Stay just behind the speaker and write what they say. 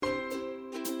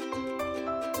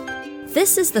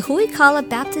This is the Huikala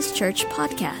Baptist Church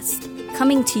podcast,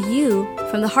 coming to you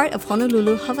from the heart of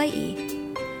Honolulu, Hawaii.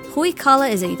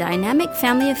 Huikala is a dynamic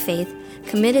family of faith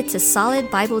committed to solid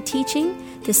Bible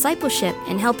teaching, discipleship,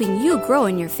 and helping you grow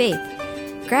in your faith.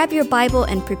 Grab your Bible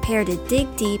and prepare to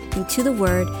dig deep into the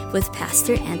Word with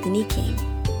Pastor Anthony King.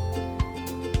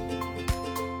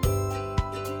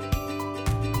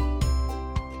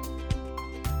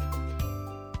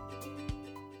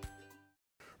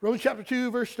 Romans chapter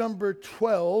 2, verse number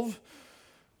 12.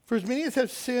 For as many as have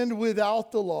sinned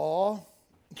without the law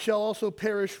shall also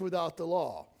perish without the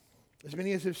law. As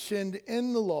many as have sinned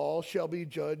in the law shall be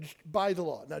judged by the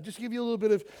law. Now, just to give you a little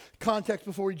bit of context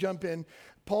before we jump in,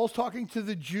 Paul's talking to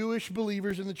the Jewish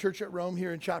believers in the church at Rome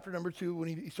here in chapter number 2 when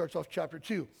he starts off chapter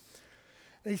 2.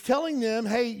 And he's telling them,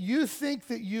 hey, you think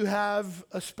that you have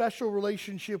a special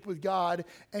relationship with God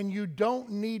and you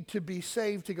don't need to be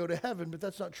saved to go to heaven, but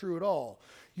that's not true at all.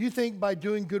 You think by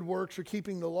doing good works or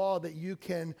keeping the law that you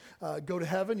can go to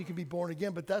heaven, you can be born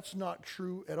again, but that's not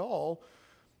true at all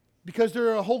because there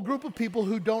are a whole group of people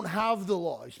who don't have the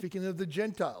law. He's speaking of the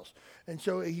Gentiles. And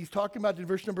so he's talking about in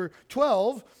verse number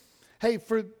 12, hey,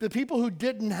 for the people who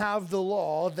didn't have the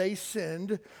law, they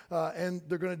sinned and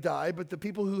they're going to die. But the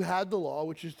people who had the law,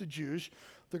 which is the Jews,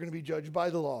 they're going to be judged by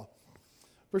the law.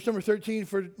 Verse number 13,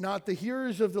 for not the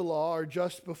hearers of the law are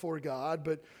just before God,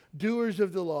 but doers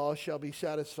of the law shall be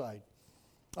satisfied.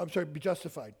 Be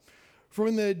justified. For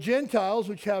when the Gentiles,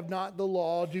 which have not the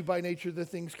law, do by nature the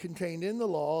things contained in the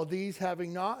law, these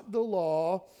having not the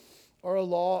law are a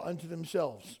law unto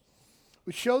themselves,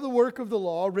 which show the work of the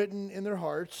law written in their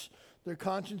hearts, their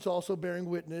conscience also bearing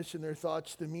witness, and their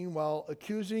thoughts the meanwhile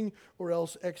accusing or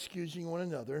else excusing one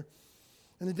another.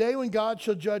 And the day when God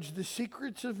shall judge the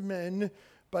secrets of men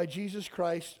by Jesus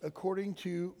Christ according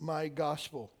to my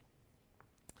gospel.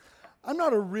 I'm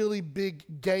not a really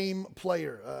big game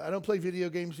player. I don't play video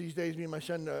games these days. Me and my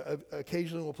son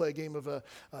occasionally will play a game of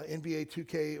NBA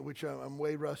 2K, which I'm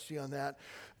way rusty on that.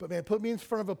 But man, put me in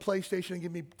front of a PlayStation and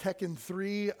give me Tekken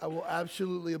 3. I will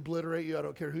absolutely obliterate you. I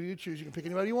don't care who you choose. You can pick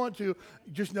anybody you want to.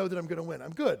 Just know that I'm going to win.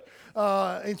 I'm good.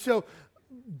 And so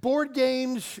board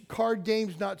games, card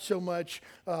games, not so much.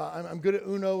 I'm good at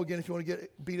Uno. Again, if you want to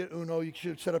get beat at Uno, you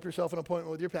should set up yourself an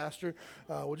appointment with your pastor.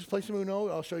 We'll just play some Uno.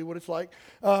 I'll show you what it's like.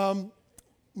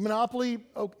 Monopoly,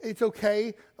 it's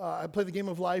okay. I play the game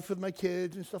of life with my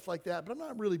kids and stuff like that, but I'm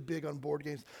not really big on board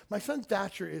games. My son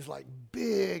Thatcher is like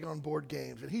big on board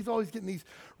games, and he's always getting these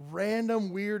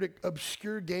random, weird,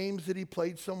 obscure games that he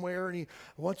played somewhere, and he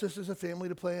wants us as a family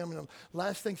to play them. And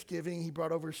last Thanksgiving, he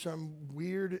brought over some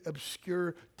weird,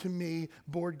 obscure, to me,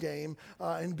 board game,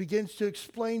 and begins to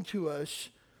explain to us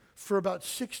for about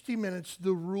 60 minutes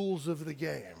the rules of the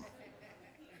game.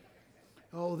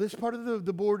 Oh, this part of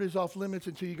the board is off limits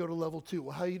until you go to level 2.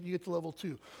 Well, how do you get to level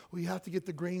 2? Well, you have to get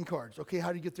the green cards. Okay,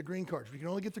 how do you get the green cards? You can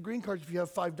only get the green cards if you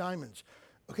have 5 diamonds.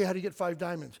 Okay, how do you get 5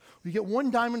 diamonds? Well, you get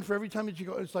 1 diamond for every time that you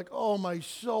go. It's like, oh, my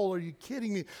soul, are you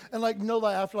kidding me? And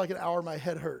after like an hour, my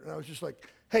head hurt. And I was just like,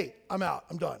 hey, I'm out.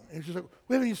 I'm done. And he's just like,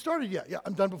 we haven't even started yet. Yeah,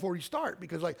 I'm done before we start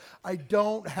because I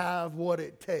don't have what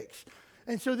it takes.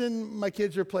 And so then my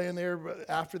kids are playing there.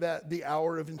 After that, the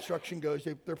hour of instruction goes.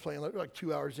 They're playing like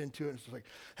 2 hours into it. And it's like,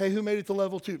 hey, who made it to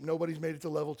level 2? Nobody's made it to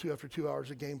level 2 after 2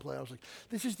 hours of gameplay. I was like,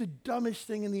 this is the dumbest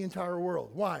thing in the entire world.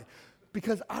 Why?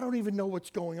 Because I don't even know what's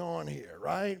going on here,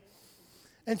 right?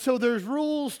 And so there's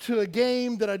rules to a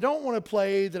game that I don't want to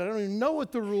play, that I don't even know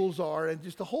what the rules are. And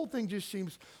just the whole thing just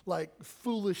seems like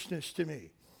foolishness to me.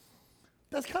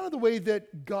 That's kind of the way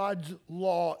that God's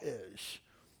law is.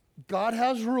 God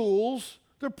has rules.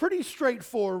 They're pretty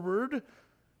straightforward.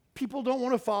 People don't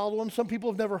want to follow them. Some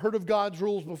people have never heard of God's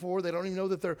rules before. They don't even know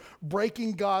that they're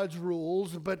breaking God's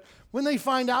rules. But when they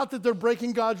find out that they're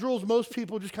breaking God's rules, most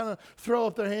people just kind of throw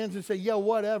up their hands and say, yeah,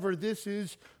 whatever, this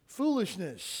is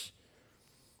foolishness.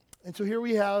 And so here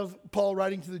we have Paul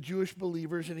writing to the Jewish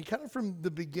believers, and he kind of from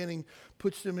the beginning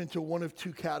puts them into one of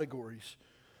 2 categories.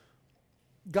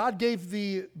 God gave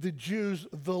the Jews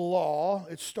the law.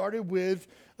 It started with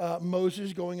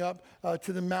Moses going up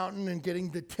to the mountain and getting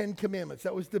the 10 commandments.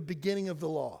 That was the beginning of the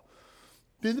law.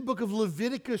 Then the book of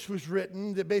Leviticus was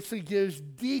written that basically gives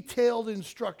detailed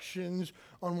instructions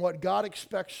on what God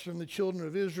expects from the children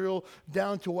of Israel,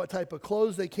 down to what type of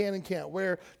clothes they can and can't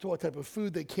wear, to what type of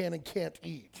food they can and can't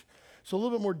eat. So a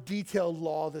little bit more detailed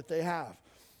law that they have.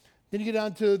 Then you get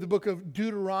down to the book of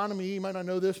Deuteronomy. You might not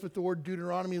know this, but the word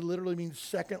Deuteronomy literally means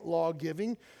second law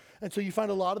giving. And so you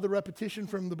find a lot of the repetition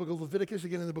from the book of Leviticus,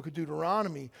 again in the book of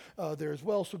Deuteronomy there as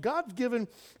well. So God's given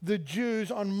the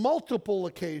Jews on multiple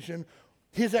occasions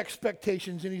his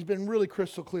expectations, and he's been really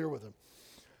crystal clear with them.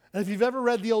 And if you've ever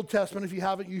read the Old Testament, if you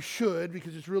haven't, you should,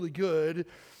 because it's really good.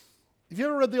 If you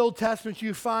ever read the Old Testament,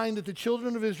 you find that the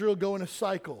children of Israel go in a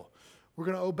cycle. We're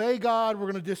going to obey God,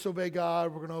 we're going to disobey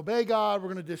God, we're going to obey God, we're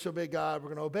going to disobey God, we're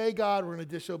going to obey God, we're going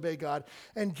to disobey God.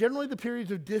 And generally the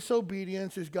periods of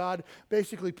disobedience is God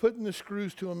basically putting the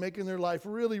screws to them, making their life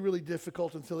really, really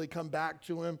difficult until they come back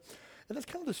to him. And that's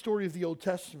kind of the story of the Old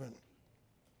Testament.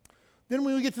 Then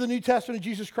when we get to the New Testament and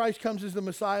Jesus Christ comes as the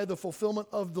Messiah, the fulfillment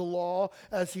of the law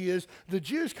as he is, the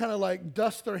Jews kind of like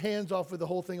dust their hands off with the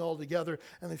whole thing altogether.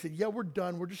 And they said, yeah, we're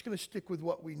done. We're just going to stick with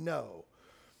what we know.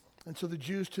 And so the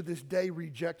Jews to this day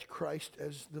reject Christ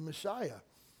as the Messiah.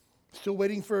 Still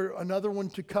waiting for another one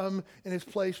to come in his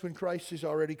place when Christ has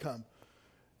already come.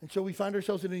 And so we find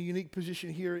ourselves in a unique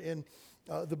position here in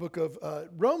the book of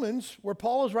Romans, where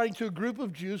Paul is writing to a group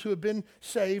of Jews who have been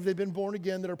saved, they've been born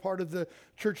again, that are part of the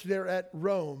church there at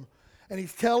Rome. And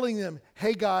he's telling them,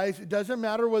 hey guys, it doesn't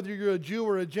matter whether you're a Jew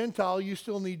or a Gentile, you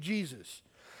still need Jesus.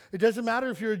 It doesn't matter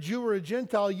if you're a Jew or a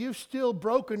Gentile, you've still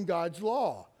broken God's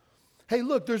law. Hey,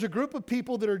 look, there's a group of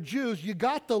people that are Jews, you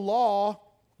got the law,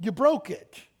 you broke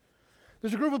it.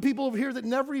 There's a group of people over here that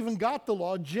never even got the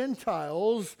law,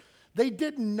 Gentiles. They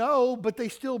didn't know, but they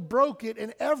still broke it,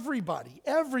 and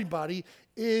everybody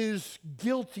is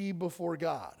guilty before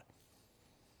God.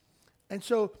 And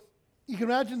so you can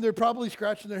imagine they're probably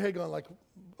scratching their head going like,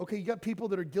 okay, you got people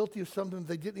that are guilty of something that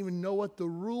they didn't even know what the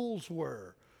rules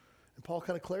were. And Paul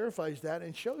kind of clarifies that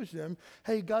and shows them,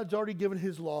 hey, God's already given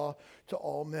his law to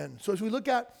all men. So as we look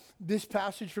at this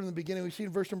passage from the beginning, we see in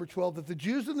verse number 12 that the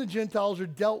Jews and the Gentiles are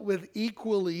dealt with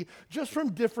equally, just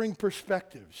from differing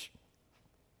perspectives.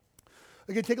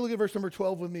 Again, take a look at verse number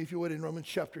 12 with me, if you would, in Romans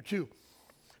chapter 2.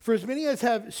 For as many as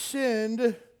have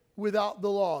sinned without the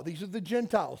law, these are the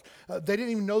Gentiles. They didn't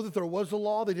even know that there was a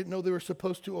law. They didn't know they were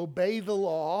supposed to obey the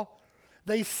law.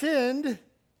 They sinned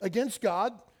against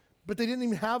God, but they didn't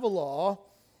even have a law.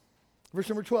 Verse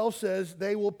number 12 says,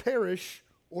 they will perish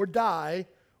or die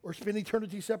or spend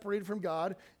eternity separated from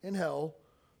God in hell.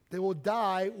 They will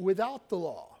die without the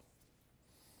law.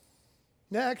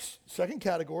 Next, second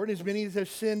category, as many as have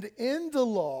sinned in the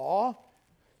law.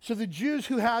 So the Jews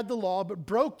who had the law but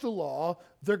broke the law,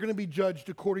 they're going to be judged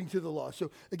according to the law. So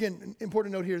again,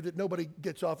 important note here that nobody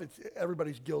gets off.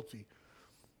 Everybody's guilty.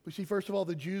 We see, first of all,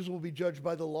 the Jews will be judged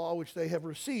by the law which they have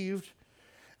received,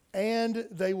 and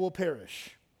they will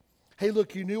perish. Hey,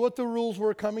 look, you knew what the rules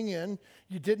were coming in.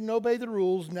 You didn't obey the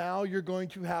rules. Now you're going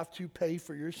to have to pay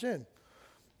for your sin.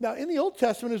 Now, in the Old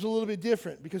Testament, it's a little bit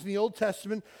different, because in the Old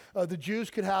Testament, the Jews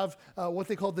could have what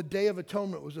they called the Day of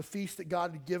Atonement. It was a feast that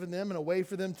God had given them and a way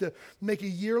for them to make a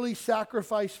yearly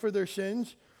sacrifice for their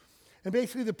sins. And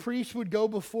basically, the priest would go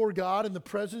before God in the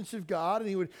presence of God, and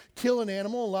he would kill an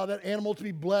animal, allow that animal to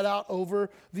be bled out over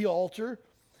the altar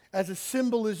as a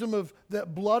symbolism of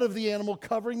that blood of the animal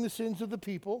covering the sins of the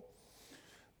people.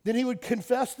 Then he would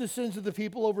confess the sins of the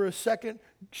people over a second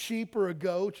sheep or a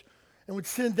goat, and would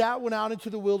send that one out into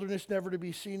the wilderness, never to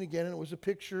be seen again. And it was a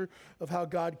picture of how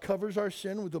God covers our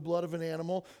sin with the blood of an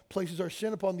animal, places our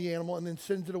sin upon the animal, and then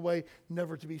sends it away,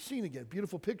 never to be seen again.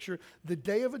 Beautiful picture. The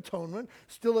Day of Atonement,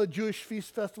 still a Jewish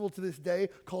feast festival to this day,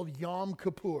 called Yom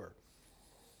Kippur.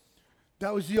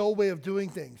 That was the old way of doing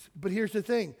things. But here's the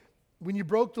thing. When you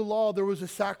broke the law, there was a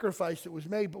sacrifice that was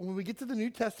made. But when we get to the New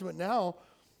Testament now,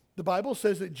 the Bible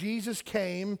says that Jesus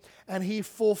came and he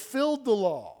fulfilled the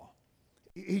law.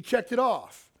 He checked it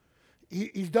off.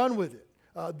 He's done with it.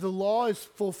 The law is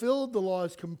fulfilled. The law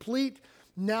is complete.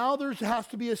 Now there has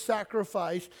to be a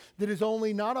sacrifice that is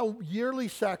only not a yearly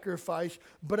sacrifice,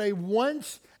 but a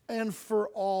once and for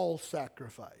all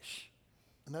sacrifice.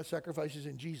 And that sacrifice is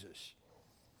in Jesus.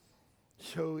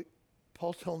 So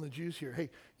Paul's telling the Jews here, hey,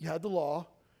 you had the law.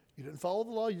 You didn't follow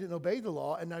the law. You didn't obey the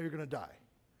law. And now you're going to die.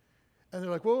 And they're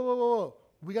like, whoa.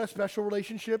 We got a special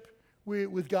relationship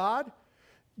with God.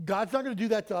 God's not going to do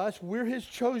that to us. We're his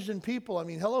chosen people. I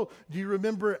mean, hello, do you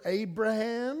remember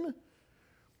Abraham?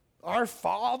 Our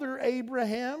father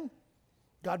Abraham?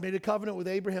 God made a covenant with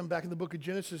Abraham back in the book of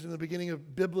Genesis in the beginning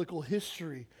of biblical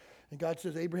history. And God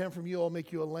says, Abraham, from you I'll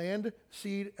make you a land,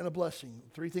 seed, and a blessing.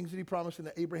 3 things that he promised in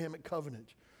the Abrahamic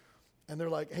covenant. And they're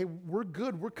like, hey, we're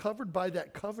good. We're covered by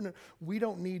that covenant. We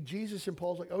don't need Jesus. And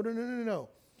Paul's like, oh, no.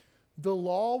 The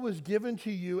law was given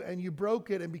to you and you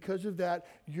broke it, and because of that,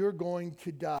 you're going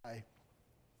to die.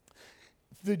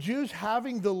 The Jews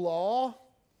having the law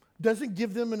doesn't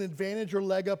give them an advantage or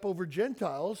leg up over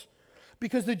Gentiles,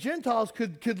 because the Gentiles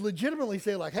could legitimately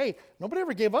say like, hey, nobody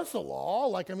ever gave us a law.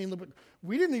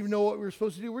 We didn't even know what we were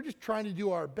supposed to do. We're just trying to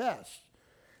do our best.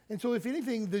 And so if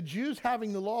anything, the Jews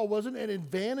having the law wasn't an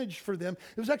advantage for them.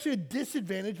 It was actually a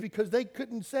disadvantage, because they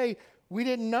couldn't say, we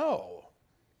didn't know.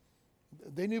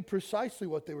 They knew precisely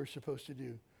what they were supposed to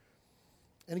do.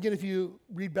 And again, if you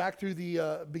read back through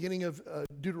the beginning of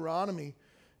Deuteronomy,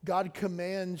 God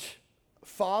commands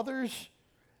fathers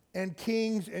and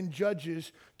kings and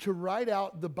judges to write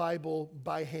out the Bible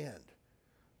by hand,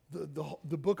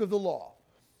 the book of the law,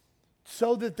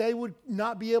 so that they would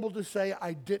not be able to say,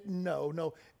 I didn't know.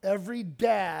 No, every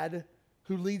dad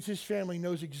who leads his family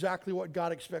knows exactly what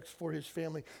God expects for his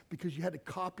family because you had to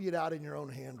copy it out in your own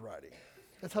handwriting.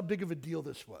 That's how big of a deal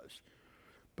this was.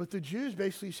 But the Jews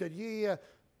basically said, yeah,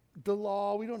 the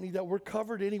law, we don't need that. We're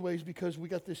covered anyways because we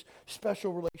got this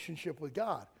special relationship with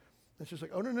God. It's just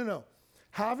like, oh, no.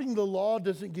 Having the law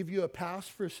doesn't give you a pass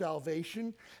for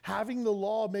salvation. Having the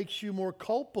law makes you more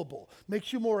culpable,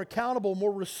 makes you more accountable,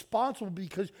 more responsible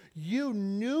because you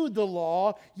knew the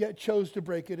law yet chose to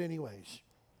break it anyways.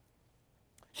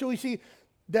 So we see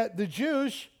that the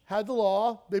Jews had the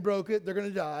law, they broke it, they're going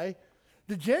to die.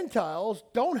 The Gentiles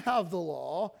don't have the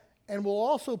law and will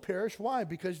also perish. Why?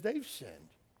 Because they've sinned.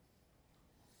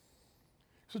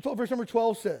 So verse number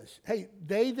 12 says, hey,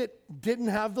 they that didn't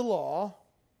have the law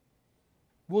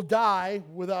will die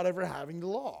without ever having the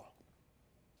law.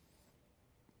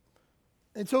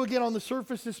 And so again, on the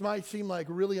surface, this might seem like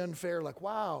really unfair. Like,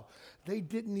 wow, they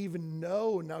didn't even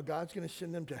know. And now God's going to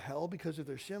send them to hell because of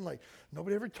their sin. Like,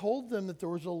 nobody ever told them that there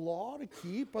was a law to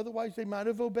keep. Otherwise, they might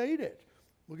have obeyed it.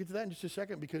 We'll get to that in just a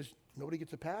second because nobody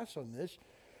gets a pass on this.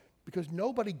 Because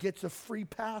nobody gets a free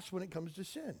pass when it comes to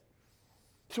sin.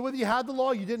 So whether you had the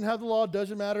law, you didn't have the law,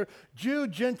 doesn't matter. Jew,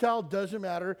 Gentile, doesn't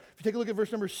matter. If you take a look at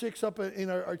verse number 6 up in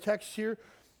our text here,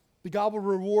 the God will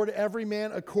reward every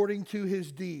man according to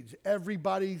his deeds.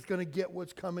 Everybody's going to get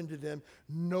what's coming to them.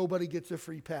 Nobody gets a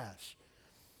free pass.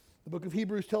 The book of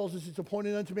Hebrews tells us it's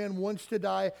appointed unto man once to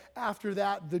die. After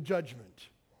that, the judgment.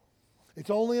 It's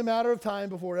only a matter of time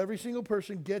before every single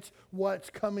person gets what's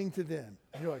coming to them.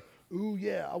 And you're like, ooh,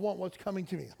 yeah, I want what's coming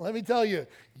to me. Let me tell you,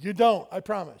 you don't, I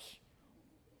promise.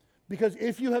 Because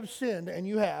if you have sinned, and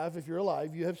you have, if you're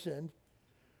alive, you have sinned,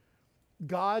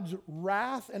 God's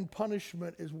wrath and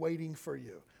punishment is waiting for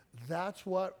you. That's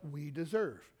what we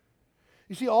deserve.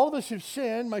 You see, all of us have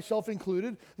sinned, myself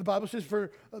included. The Bible says,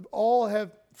 for all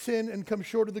have sinned and come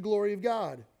short of the glory of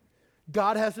God.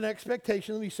 God has an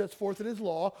expectation that he sets forth in his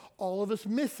law. All of us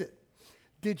miss it.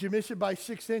 Did you miss it by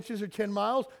 6 inches or 10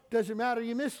 miles? Doesn't matter,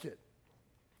 you missed it.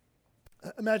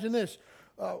 Imagine this.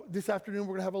 This afternoon,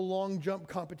 we're going to have a long jump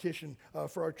competition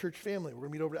for our church family. We're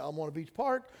going to meet over at Almona Beach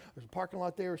Park. There's a parking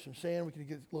lot there, some sand. We can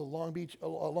get a little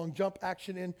long jump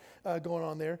action in going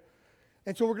on there.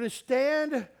 And so we're going to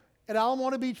stand at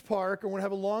Almona Beach Park, and we're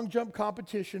going to have a long jump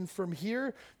competition from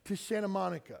here to Santa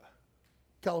Monica,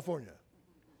 California.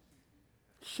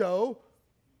 So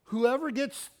whoever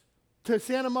gets to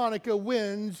Santa Monica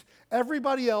wins.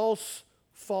 Everybody else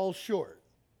falls short.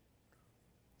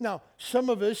 Now, some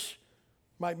of us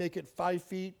might make it 5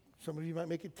 feet. Some of you might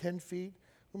make it 10 feet.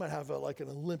 We might have like an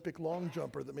Olympic long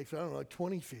jumper that makes, like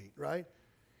 20 feet, right?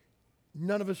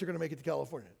 None of us are going to make it to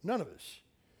California. None of us.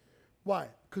 Why?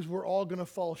 Because we're all going to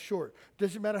fall short.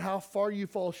 Doesn't matter how far you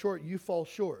fall short, you fall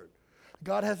short.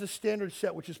 God has a standard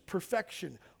set, which is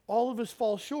perfection. All of us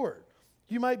fall short.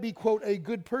 You might be, quote, a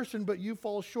good person, but you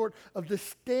fall short of the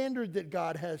standard that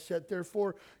God has set.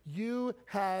 Therefore, you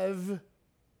have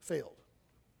failed.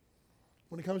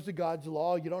 When it comes to God's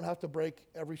law, you don't have to break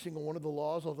every single one of the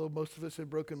laws, although most of us have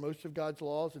broken most of God's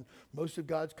laws and most of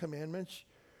God's commandments.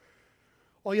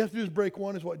 All you have to do is break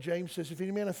one, is what James says. If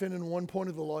any man offend in one point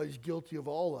of the law, he's guilty of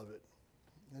all of it.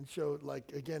 And so,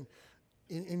 like, again,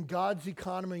 in God's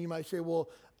economy, you might say, well,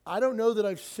 I don't know that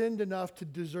I've sinned enough to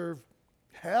deserve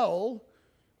hell.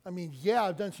 I mean, yeah,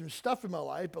 I've done some stuff in my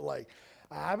life, but like,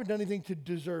 I haven't done anything to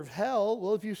deserve hell.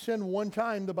 Well, if you sin one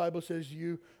time, the Bible says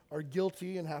you are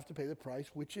guilty and have to pay the price,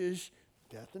 which is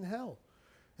death and hell.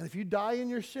 And if you die in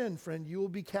your sin, friend, you will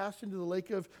be cast into the lake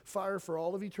of fire for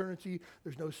all of eternity.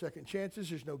 There's no second chances.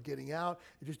 There's no getting out.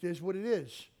 It just is what it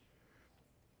is.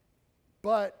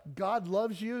 But God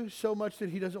loves you so much that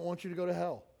he doesn't want you to go to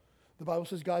hell. The Bible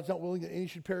says God's not willing that any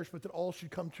should perish, but that all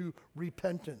should come to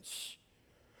repentance.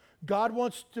 God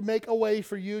wants to make a way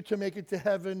for you to make it to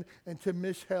heaven and to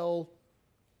miss hell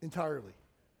entirely.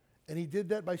 And he did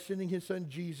that by sending his son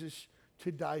Jesus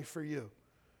to die for you.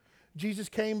 Jesus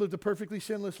came, lived a perfectly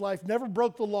sinless life, never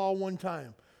broke the law one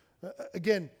time.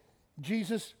 Again,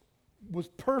 Jesus was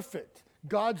perfect.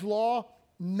 God's law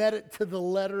met it to the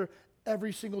letter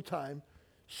every single time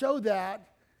so that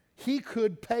he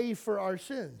could pay for our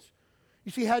sins.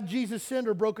 You see, had Jesus sinned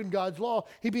or broken God's law,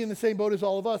 he'd be in the same boat as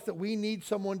all of us, that we need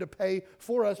someone to pay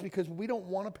for us because we don't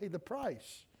want to pay the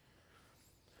price.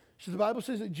 So the Bible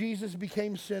says that Jesus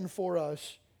became sin for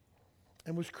us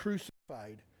and was crucified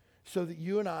crucified so that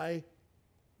you and I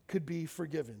could be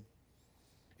forgiven.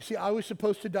 You see, I was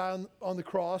supposed to die on the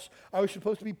cross. I was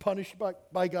supposed to be punished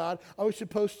by God. I was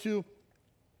supposed to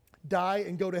die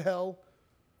and go to hell.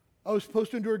 I was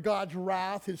supposed to endure God's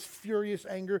wrath, his furious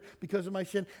anger because of my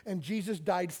sin, and Jesus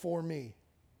died for me.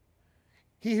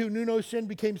 He who knew no sin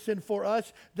became sin for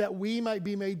us, that we might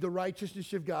be made the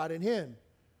righteousness of God in him.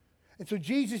 And so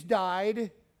Jesus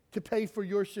died to pay for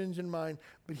your sins and mine.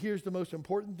 But here's the most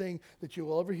important thing that you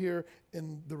will ever hear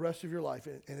in the rest of your life.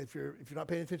 And if you're not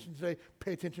paying attention today,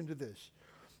 pay attention to this.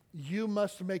 You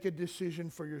must make a decision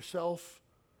for yourself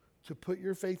to put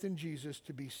your faith in Jesus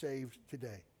to be saved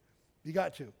today. You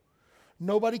got to.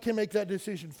 Nobody can make that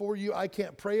decision for you. I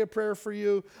can't pray a prayer for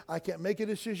you. I can't make a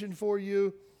decision for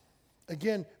you.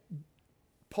 Again,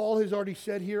 Paul has already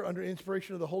said here under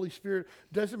inspiration of the Holy Spirit,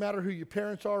 doesn't matter who your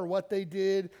parents are or what they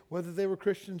did, whether they were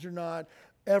Christians or not,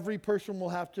 every person will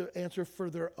have to answer for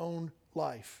their own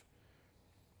life.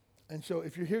 And so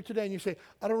if you're here today and you say,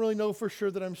 I don't really know for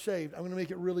sure that I'm saved, I'm going to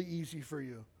make it really easy for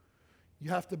you. You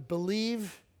have to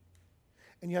believe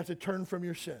and you have to turn from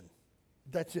your sin.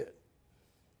 That's it.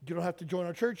 You don't have to join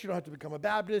our church. You don't have to become a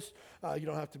Baptist. You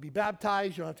don't have to be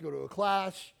baptized. You don't have to go to a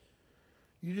class.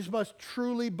 You just must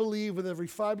truly believe with every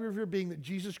fiber of your being that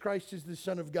Jesus Christ is the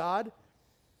Son of God,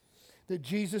 that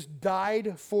Jesus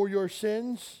died for your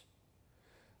sins,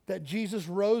 that Jesus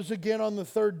rose again on the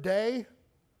third day,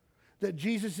 that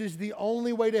Jesus is the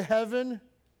only way to heaven,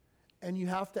 and you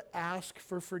have to ask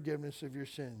for forgiveness of your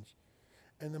sins.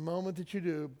 And the moment that you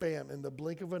do, bam, in the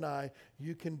blink of an eye,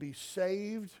 you can be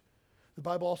saved. The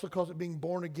Bible also calls it being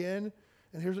born again.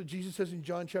 And here's what Jesus says in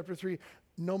John chapter 3.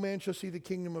 No man shall see the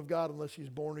kingdom of God unless he's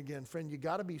born again. Friend, you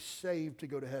got to be saved to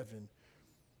go to heaven.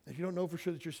 If you don't know for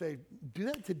sure that you're saved, do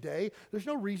that today. There's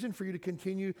no reason for you to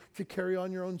continue to carry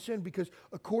on your own sin because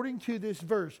according to this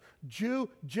verse, Jew,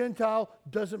 Gentile,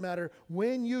 doesn't matter.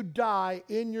 When you die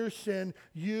in your sin,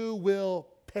 you will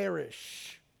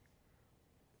perish.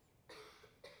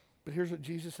 But here's what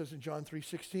Jesus says in John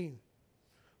 3:16.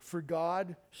 For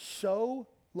God so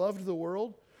loved the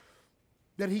world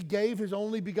that he gave his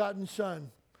only begotten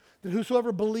Son, that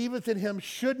whosoever believeth in him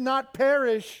should not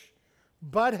perish,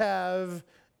 but have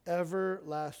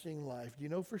everlasting life. Do you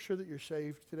know for sure that you're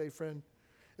saved today, friend?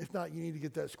 If not, you need to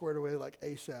get that squared away like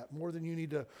ASAP. More than you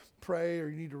need to pray or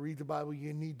you need to read the Bible,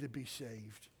 you need to be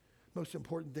saved. Most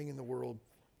important thing in the world.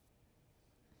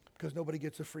 Because nobody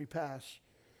gets a free pass.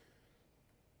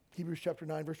 Hebrews chapter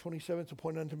 9, verse 27, it's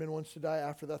appointed unto men once to die,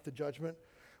 after that the judgment.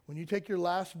 When you take your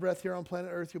last breath here on planet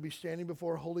Earth, you'll be standing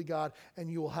before a holy God, and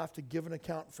you will have to give an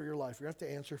account for your life. You have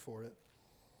to answer for it.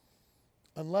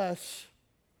 Unless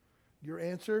your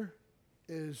answer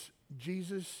is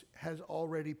Jesus has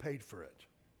already paid for it.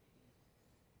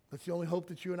 That's the only hope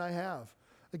that you and I have.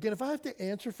 Again, if I have to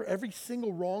answer for every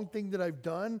single wrong thing that I've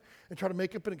done and try to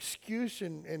make up an excuse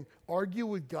and argue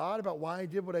with God about why I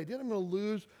did what I did, I'm going to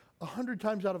lose 100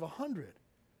 times out of 100.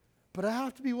 But I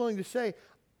have to be willing to say,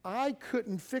 I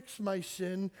couldn't fix my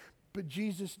sin, but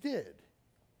Jesus did.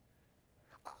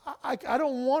 I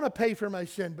don't want to pay for my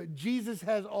sin, but Jesus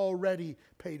has already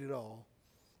paid it all.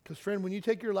 Because friend, when you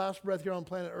take your last breath here on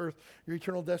planet Earth, your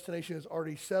eternal destination is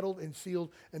already settled and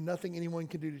sealed, and nothing anyone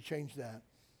can do to change that.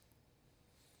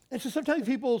 And so sometimes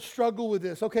people struggle with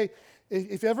this. Okay,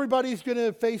 if everybody's going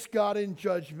to face God in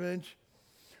judgment,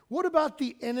 what about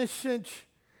the innocent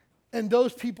and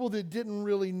those people that didn't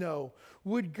really know?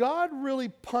 Would God really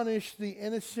punish the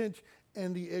innocent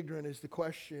and the ignorant is the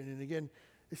question. And again,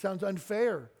 it sounds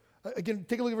unfair. Again,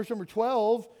 take a look at verse number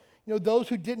 12. You know, those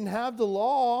who didn't have the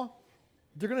law,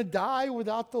 they're going to die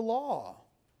without the law.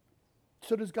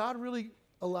 So does God really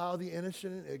allow the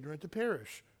innocent and ignorant to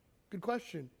perish? Good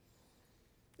question.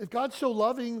 If God's so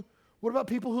loving, what about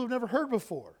people who have never heard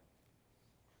before?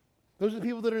 Those are the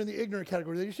people that are in the ignorant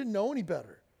category. They just didn't know any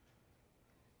better.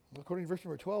 According to verse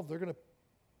number 12, they're going to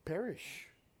perish.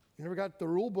 You never got the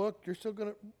rule book, you're still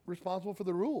going to responsible for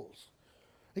the rules.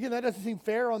 Again, that doesn't seem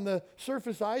fair on the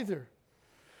surface either.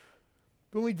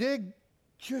 But when we dig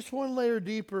just one layer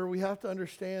deeper, we have to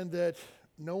understand that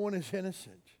no one is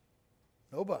innocent.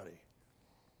 Nobody.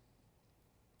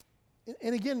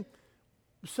 And again,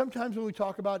 sometimes when we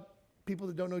talk about people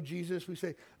that don't know Jesus, we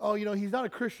say, oh, you know, he's not a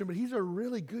Christian, but he's a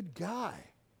really good guy.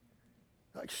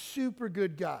 Like, super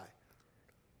good guy.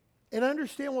 And I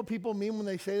understand what people mean when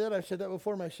they say that. I've said that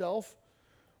before myself.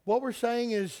 What we're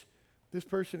saying is this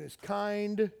person is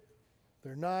kind,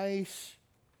 they're nice,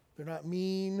 they're not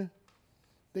mean.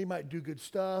 They might do good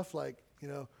stuff like, you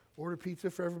know, order pizza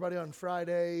for everybody on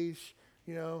Fridays,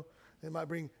 you know. They might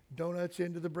bring donuts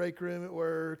into the break room at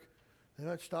work. And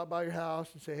I'd stop by your house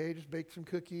and say, hey, just baked some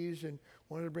cookies and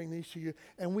wanted to bring these to you.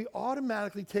 And we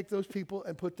automatically take those people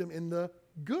and put them in the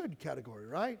good category,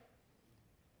 right?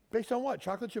 Based on what?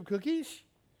 Chocolate chip cookies?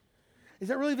 Is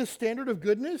that really the standard of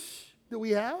goodness that we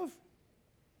have?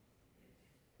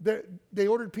 They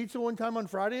ordered pizza one time on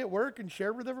Friday at work and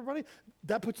shared with everybody.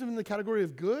 That puts them in the category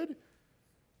of good?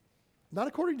 Not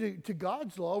according to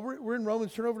God's law. We're in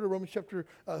Romans. Turn over to Romans chapter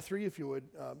 3, if you would.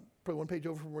 Probably one page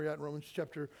over from where you're at in Romans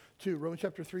chapter 2. Romans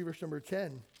chapter 3, verse number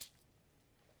 10.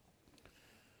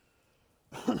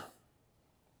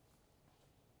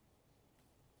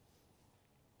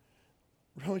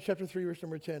 Romans chapter 3, verse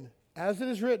number 10. As it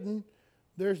is written,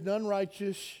 there's none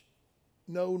righteous,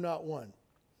 no, not one.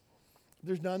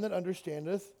 There's none that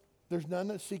understandeth. There's none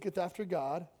that seeketh after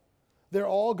God. They're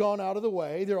all gone out of the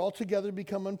way. They're altogether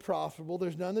become unprofitable.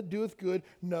 There's none that doeth good,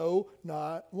 no,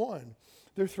 not one.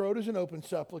 Their throat is an open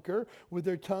sepulchre. With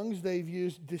their tongues they've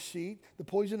used deceit. The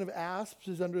poison of asps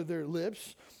is under their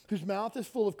lips, whose mouth is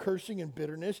full of cursing and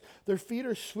bitterness. Their feet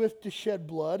are swift to shed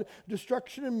blood.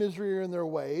 Destruction and misery are in their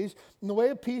ways. In the way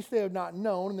of peace they have not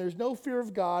known, and there's no fear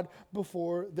of God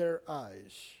before their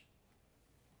eyes.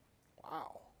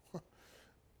 Wow.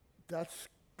 That's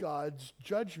God's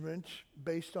judgment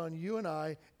based on you and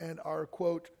I and our,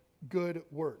 quote, good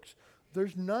works.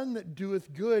 There's none that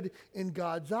doeth good in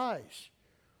God's eyes.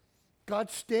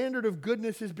 God's standard of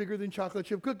goodness is bigger than chocolate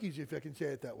chip cookies, if I can say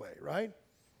it that way, right?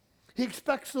 He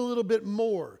expects a little bit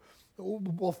more.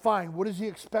 Well, fine. What does he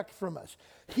expect from us?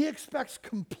 He expects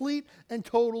complete and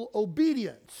total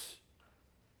obedience.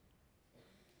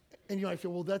 And you might say,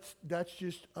 well, that's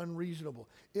just unreasonable.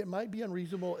 It might be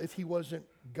unreasonable if he wasn't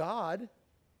God,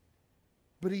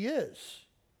 but he is.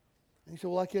 And you say,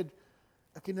 well, I could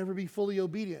never be fully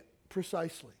obedient.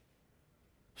 Precisely.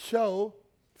 So,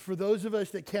 for those of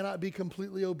us that cannot be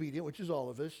completely obedient, which is all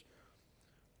of us,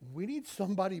 we need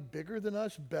somebody bigger than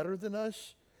us, better than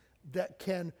us, that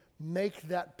can make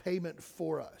that payment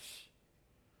for us.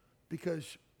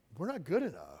 Because we're not good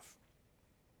enough.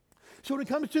 So when it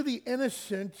comes to the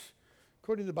innocent,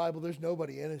 according to the Bible, there's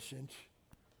nobody innocent.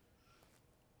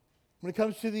 When it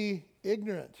comes to the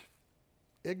ignorant,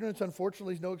 ignorance,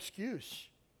 unfortunately, is no excuse.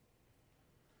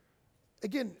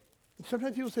 Again,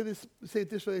 sometimes people say it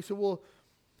this way. They say, well,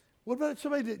 what about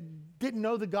somebody that didn't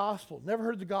know the gospel, never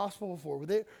heard the gospel before?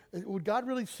 Would God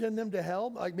really send them to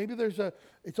hell? Like maybe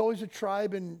it's always a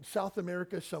tribe in South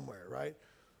America somewhere, right?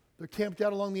 They're camped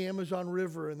out along the Amazon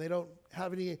River and they don't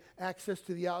have any access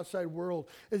to the outside world.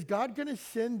 Is God going to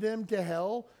send them to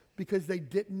hell because they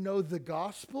didn't know the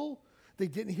gospel? They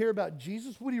didn't hear about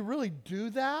Jesus? Would he really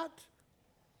do that?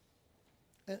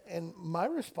 And my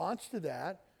response to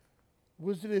that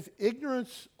was that if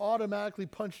ignorance automatically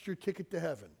punched your ticket to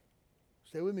heaven,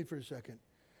 stay with me for a second.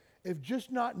 If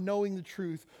just not knowing the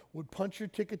truth would punch your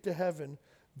ticket to heaven,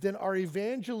 then our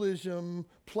evangelism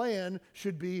plan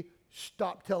should be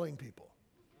stop telling people.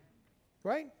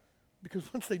 Right?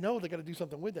 Because once they know, they got to do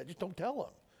something with that. Just don't tell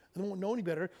them. They won't know any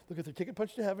better. They'll get their ticket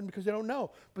punched to heaven because they don't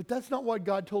know. But that's not what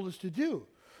God told us to do.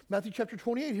 Matthew chapter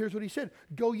 28, here's what he said.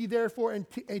 Go ye therefore and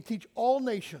teach all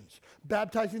nations,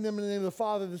 baptizing them in the name of the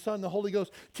Father, the Son, and the Holy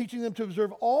Ghost, teaching them to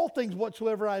observe all things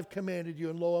whatsoever I have commanded you.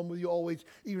 And lo, I'm with you always,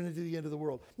 even unto the end of the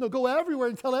world. No, go everywhere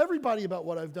and tell everybody about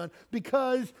what I've done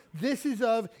because this is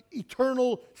of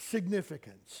eternal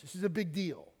significance. This is a big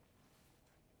deal.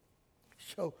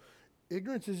 So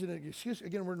ignorance isn't an excuse.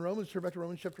 Again, we're in Romans. Turn back to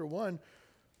Romans chapter 1.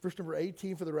 Verse number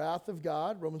 18, for the wrath of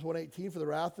God, Romans 1:18, for the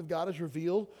wrath of God is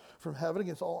revealed from heaven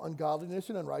against all ungodliness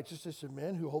and unrighteousness of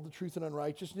men who hold the truth in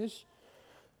unrighteousness.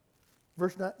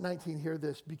 Verse 19, hear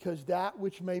this, because that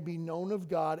which may be known of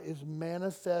God is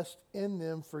manifest in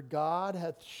them, for God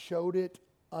hath showed it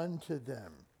unto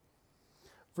them.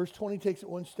 Verse 20 takes it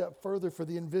one step further. For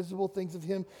the invisible things of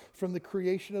him from the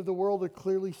creation of the world are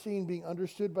clearly seen, being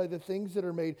understood by the things that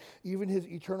are made, even his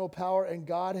eternal power and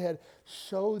Godhead,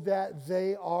 so that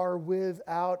they are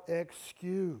without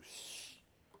excuse.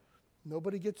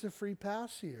 Nobody gets a free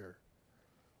pass here.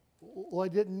 Well, I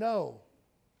didn't know.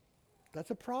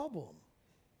 That's a problem.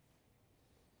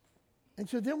 And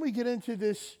so then we get into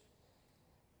this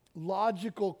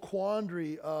logical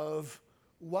quandary of,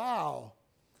 wow,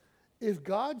 if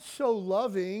God's so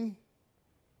loving,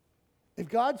 if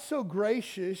God's so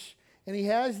gracious, and he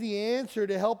has the answer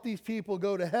to help these people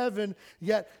go to heaven,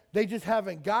 yet they just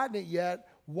haven't gotten it yet,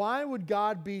 why would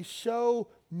God be so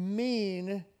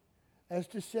mean as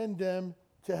to send them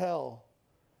to hell?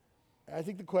 I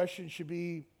think the question should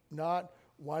be not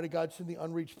why did God send the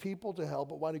unreached people to hell,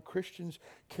 but why do Christians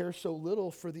care so little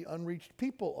for the unreached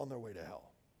people on their way to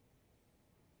hell?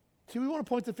 See, we want to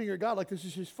point the finger at God like this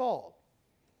is his fault.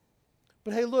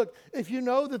 But hey, look, if you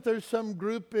know that there's some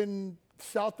group in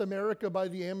South America by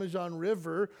the Amazon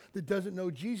River that doesn't know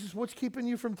Jesus, what's keeping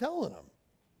you from telling them?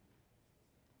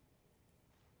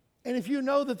 And if you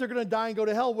know that they're going to die and go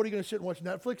to hell, what are you going to sit and watch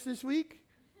Netflix this week?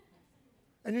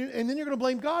 And then you're going to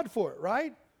blame God for it,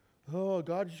 right? Oh,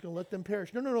 God's just going to let them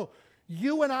perish. No.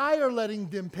 You and I are letting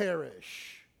them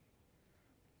perish.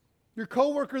 Your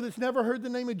coworker that's never heard the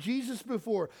name of Jesus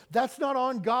before, that's not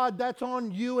on God, that's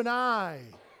on you and I.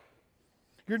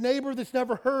 Your neighbor that's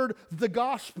never heard the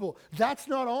gospel, that's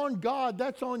not on God,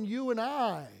 that's on you and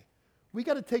I. We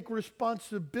got to take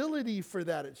responsibility for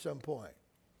that at some point.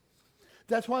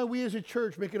 That's why we as a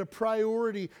church make it a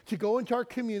priority to go into our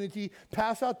community,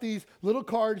 pass out these little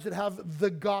cards that have the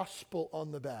gospel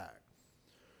on the back.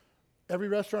 Every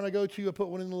restaurant I go to, I put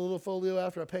one in the little folio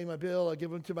after I pay my bill. I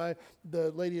give them to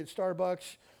the lady at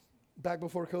Starbucks. Back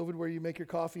before COVID, where you make your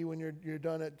coffee when you're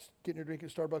done at getting your drink at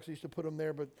Starbucks, I used to put them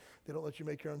there, but they don't let you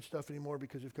make your own stuff anymore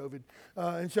because of COVID.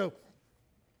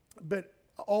 But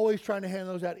always trying to hand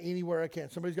those out anywhere I can.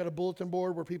 Somebody's got a bulletin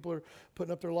board where people are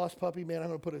putting up their lost puppy. Man, I'm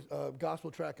going to put a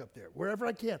gospel track up there, wherever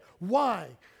I can. Why?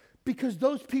 Because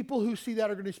those people who see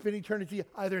that are going to spend eternity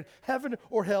either in heaven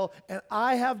or hell, and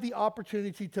I have the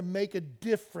opportunity to make a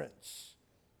difference.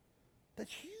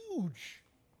 That's huge.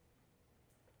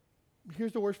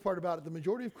 Here's the worst part about it. The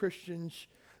majority of Christians,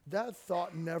 that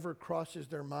thought never crosses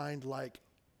their mind like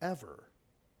ever.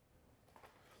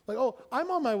 Like, oh,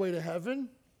 I'm on my way to heaven.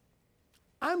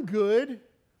 I'm good.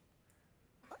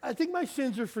 I think my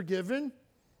sins are forgiven.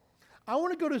 I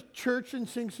want to go to church and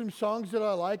sing some songs that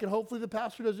I like, and hopefully the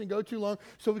pastor doesn't go too long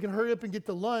so we can hurry up and get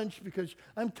to lunch because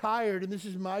I'm tired and this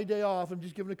is my day off. I'm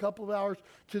just giving a couple of hours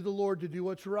to the Lord to do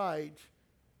what's right.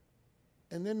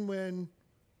 And then when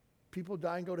people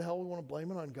die and go to hell, we want to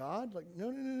blame it on God? Like,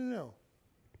 no.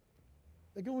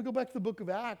 Again, we go back to the book of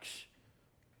Acts.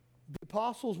 The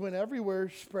apostles went everywhere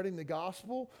spreading the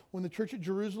gospel. When the church at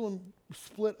Jerusalem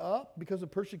split up because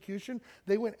of persecution,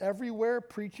 they went everywhere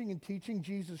preaching and teaching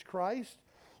Jesus Christ.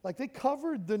 Like, they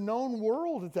covered the known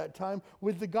world at that time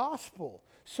with the gospel.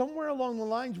 Somewhere along the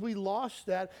lines, we lost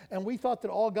that, and we thought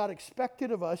that all God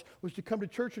expected of us was to come to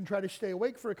church and try to stay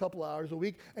awake for a couple hours a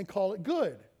week and call it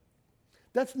good.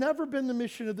 That's never been the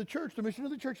mission of the church. The mission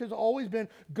of the church has always been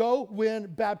go, win,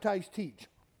 baptize, teach.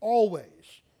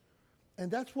 Always. And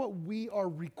that's what we are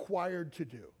required to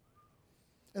do.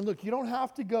 And look, you don't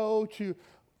have to go to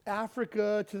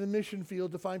Africa, to the mission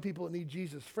field to find people that need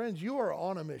Jesus. Friends, you are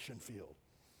on a mission field.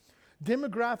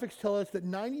 Demographics tell us that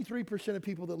 93% of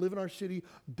people that live in our city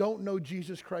don't know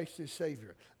Jesus Christ as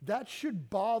Savior. That should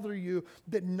bother you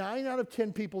that 9 out of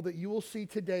 10 people that you will see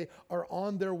today are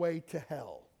on their way to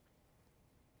hell.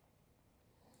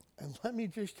 And let me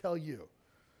just tell you,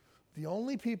 the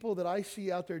only people that I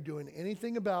see out there doing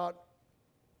anything about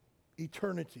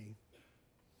eternity,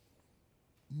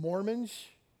 Mormons,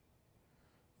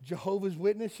 Jehovah's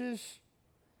Witnesses,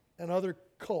 and other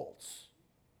cults.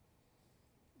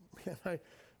 Man,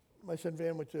 my son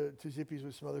Van went to Zippy's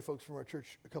with some other folks from our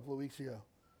church a couple of weeks ago. And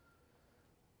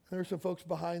there were some folks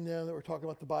behind them that were talking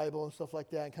about the Bible and stuff like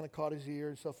that, and kind of caught his ear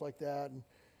and stuff like that.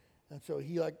 And so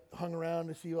he hung around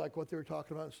to see what they were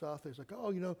talking about and stuff. He's like,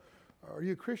 oh, are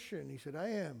you a Christian? He said, I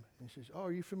am. And he says, oh,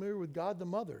 are you familiar with God the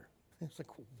Mother? And it's like,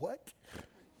 what?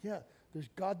 Yeah, there's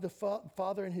God the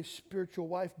Father and his spiritual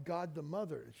wife, God the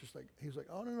Mother. It's just like, he's like,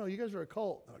 oh, no, you guys are a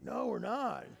cult. I'm like, no, we're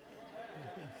not.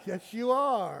 Yes, you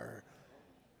are.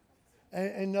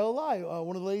 And no lie,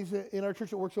 one of the ladies in our church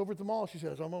that works over at the mall, she said,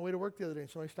 I was on my way to work the other day, and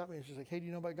somebody stopped me and she's like, hey, do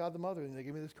you know about God the Mother? And they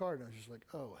gave me this card, and I was just like,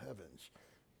 oh, heavens.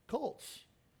 Cults.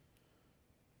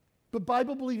 But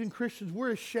Bible-believing Christians,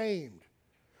 we're ashamed.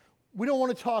 We don't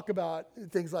want to talk about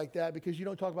things like that because you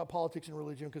don't talk about politics and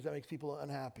religion because that makes people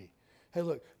unhappy. Hey,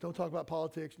 look, don't talk about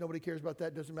politics. Nobody cares about that.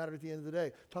 It doesn't matter at the end of the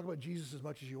day. Talk about Jesus as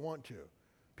much as you want to.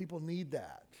 People need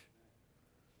that.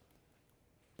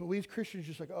 But we as Christians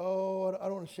just like, oh, I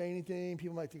don't want to say anything.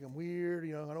 People might think I'm weird.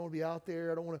 I don't want to be out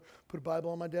there. I don't want to put a Bible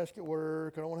on my desk at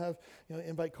work. I don't want to have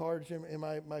invite cards in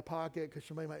my pocket because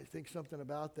somebody might think something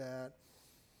about that.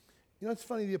 It's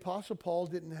funny. The Apostle Paul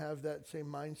didn't have that same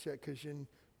mindset because in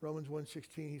Romans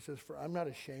 1:16, he says, for I'm not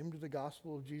ashamed of the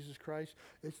gospel of Jesus Christ.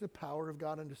 It's the power of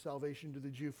God unto salvation to the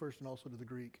Jew first and also to the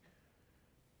Greek.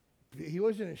 He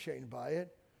wasn't ashamed by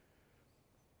it.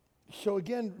 So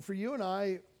again, for you and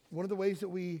I, one of the ways that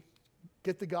we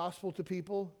get the gospel to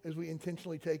people is we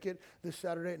intentionally take it. This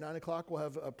Saturday at 9 o'clock, we'll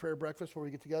have a prayer breakfast where we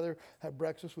get together, have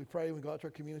breakfast, we pray, we go out to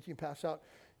our community and pass out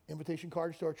invitation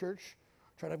cards to our church.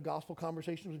 Try to have gospel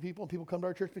conversations with people, and people come to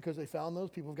our church because they found those.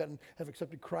 People have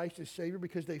accepted Christ as Savior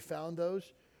because they found those.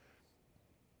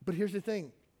 But here's the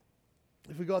thing.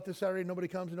 If we go out this Saturday and nobody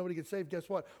comes and nobody gets saved, guess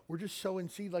what? We're just sowing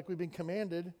seed like we've been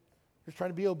commanded. Just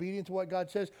trying to be obedient to what God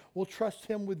says. We'll trust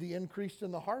him with the increase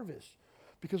in the harvest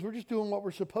because we're just doing what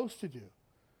we're supposed to do.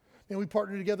 And we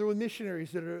partner together with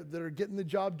missionaries that are getting the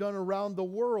job done around the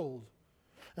world.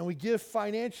 And we give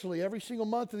financially every single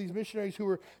month to these missionaries who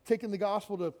are taking the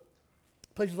gospel to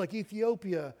places like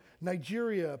Ethiopia,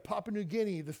 Nigeria, Papua New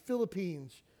Guinea, the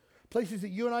Philippines, places that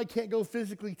you and I can't go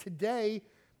physically today,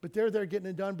 but they're there getting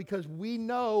it done because we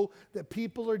know that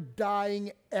people are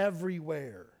dying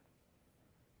everywhere.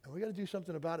 And we got to do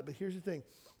something about it. But here's the thing.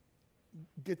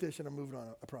 Get this, and I'm moving on,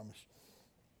 I promise.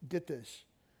 Get this.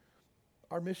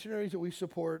 Our missionaries that we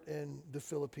support in the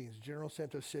Philippines, General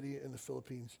Santos City in the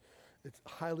Philippines, it's a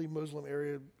highly Muslim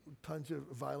area, tons of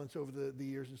violence over the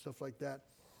years and stuff like that.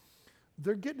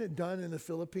 They're getting it done in the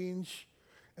Philippines,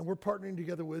 and we're partnering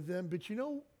together with them. But you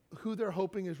know who they're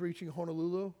hoping is reaching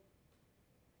Honolulu?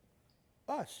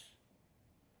 Us.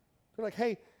 They're like,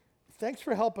 hey, thanks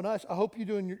for helping us. I hope you're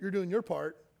doing your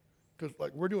part, because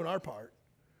like we're doing our part.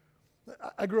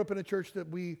 I grew up in a church that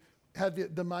we had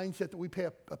the mindset that we pay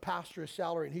a pastor a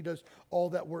salary, and he does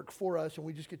all that work for us, and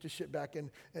we just get to sit back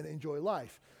and enjoy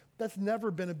life. That's never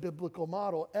been a biblical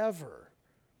model, ever.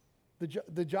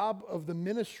 The job of the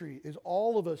ministry is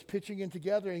all of us pitching in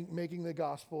together and making the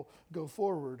gospel go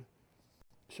forward.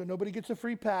 So nobody gets a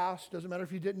free pass. Doesn't matter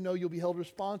if you didn't know, you'll be held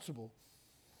responsible.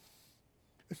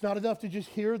 It's not enough to just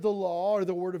hear the law or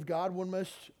the word of God. One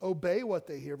must obey what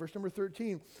they hear. Verse number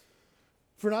 13.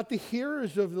 For not the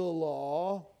hearers of the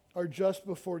law are just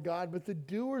before God, but the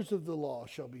doers of the law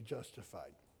shall be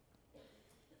justified.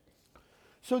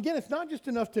 So again, it's not just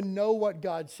enough to know what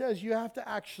God says. You have to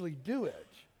actually do it.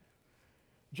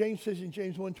 James says in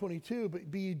James 1:22, but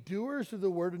be ye doers of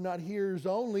the word and not hearers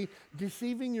only,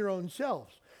 deceiving your own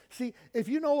selves. See, if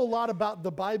you know a lot about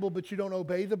the Bible, but you don't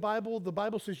obey the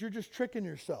Bible says you're just tricking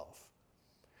yourself.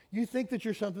 You think that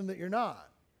you're something that you're not.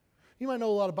 You might know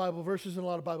a lot of Bible verses and a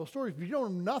lot of Bible stories, but you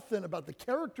don't know nothing about the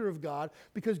character of God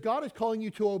because God is calling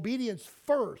you to obedience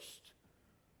first.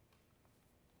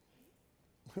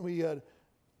 We had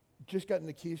just gotten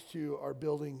the keys to our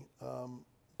building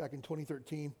back in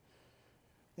 2013.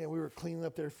 And we were cleaning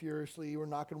up there furiously. We were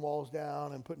knocking walls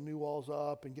down and putting new walls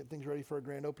up and getting things ready for a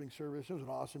grand opening service. It was an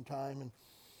awesome time. And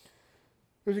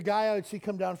there's a guy I would see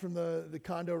come down from the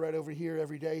condo right over here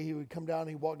every day. He would come down,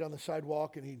 he'd walk down the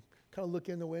sidewalk, and he'd kind of look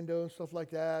in the window and stuff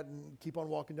like that and keep on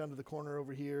walking down to the corner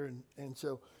over here. And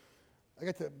so I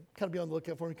got to kind of be on the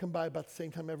lookout for him. He'd come by about the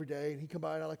same time every day. And he'd come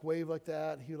by and I'd like wave like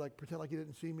that. And he would like pretend like he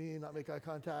didn't see me and not make eye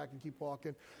contact and keep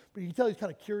walking. But you can tell he's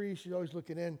kind of curious. He's always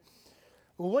looking in.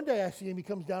 Well, one day I see him, he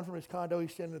comes down from his condo,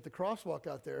 he's standing at the crosswalk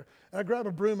out there, and I grab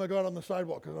a broom, I go out on the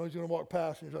sidewalk, because I know he's going to walk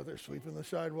past, and he's out there sweeping the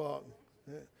sidewalk.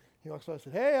 He walks by, I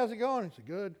said, hey, how's it going? He said,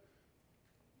 good.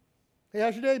 Hey,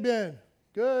 how's your day been?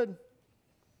 Good.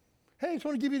 Hey, I just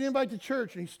want to give you an invite to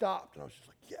church, and he stopped, and I was just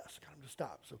like, yes, I got him to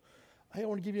stop. So, hey, I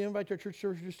want to give you an invite to our church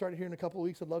service, we just started here in a couple of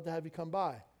weeks, I'd love to have you come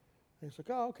by. And he's like,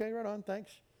 oh, okay, right on,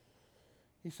 thanks.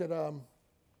 He said,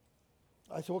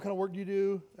 I said, what kind of work do you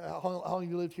do? How long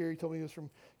have you lived here? He told me he was from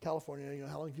California. You know,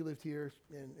 how long have you lived here?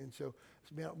 And so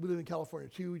we live in California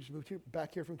too. We just moved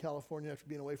back here from California after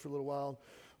being away for a little while.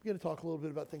 We're going to talk a little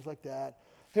bit about things like that.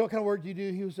 Hey, what kind of work do you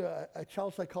do? He was a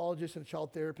child psychologist and a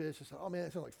child therapist. I said, oh man,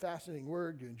 that sounds like fascinating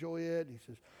work. Do you enjoy it? He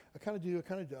says, I kind of do, I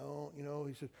kind of don't. You know,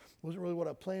 he said, wasn't really what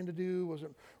I planned to do.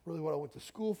 Wasn't really what I went to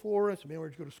school for. I said, man,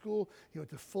 where'd you go to school? He went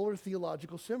to Fuller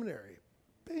Theological Seminary.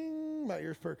 Bing, my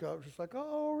ears perk up. Just like,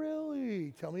 oh,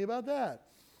 really? Tell me about that.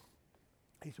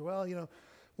 He said, well, you know,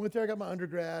 went there, I got my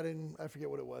undergrad, and I forget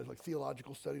what it was, like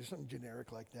theological studies, something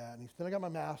generic like that. And then I got my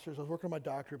master's. I was working on my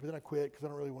doctorate, but then I quit because I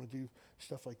don't really want to do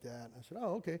stuff like that. And I said,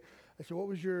 oh, okay. I said, what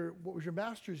was your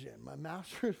master's in? My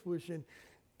master's was in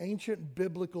ancient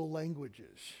biblical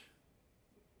languages.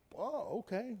 Oh,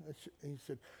 okay. And he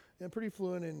said, I'm pretty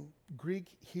fluent in Greek,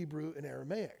 Hebrew, and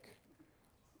Aramaic.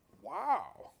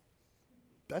 Wow.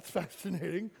 That's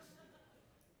fascinating.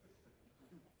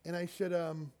 And I said,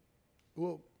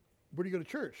 well, where do you go to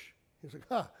church? He was like,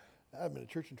 I haven't been to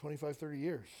church in 25, 30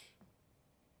 years.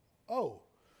 Oh,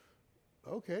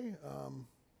 okay.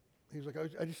 He was like,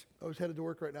 I was headed to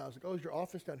work right now. I was like, oh, is your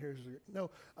office down here? He was like,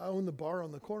 no, I own the bar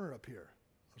on the corner up here.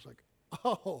 I was like,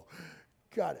 oh,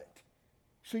 got it.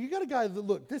 So you got a guy that,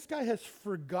 look, this guy has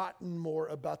forgotten more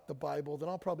about the Bible than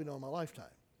I'll probably know in my lifetime.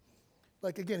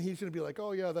 Like, again, he's going to be like,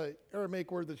 oh, yeah, the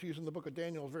Aramaic word that's used in the book of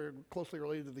Daniel is very closely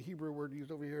related to the Hebrew word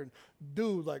used over here. And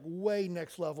dude, like, way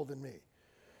next level than me.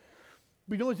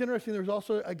 But you know what's interesting? There was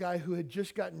also a guy who had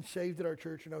just gotten saved at our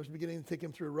church, and I was beginning to take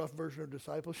him through a rough version of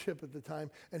discipleship at the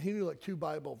time, and he knew like 2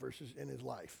 Bible verses in his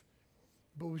life,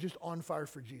 but was just on fire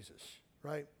for Jesus.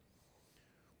 right?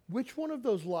 Which one of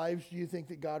those lives do you think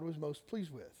that God was most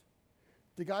pleased with?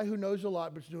 The guy who knows a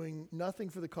lot but's doing nothing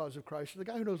for the cause of Christ, or the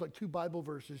guy who knows like 2 Bible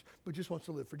verses but just wants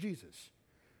to live for Jesus?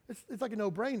 It's like a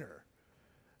no-brainer.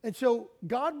 And so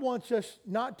God wants us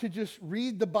not to just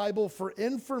read the Bible for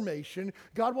information.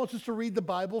 God wants us to read the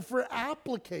Bible for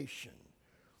application.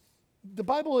 The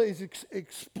Bible is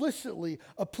explicitly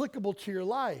applicable to your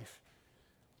life.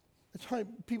 That's why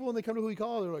people, when they come to Who We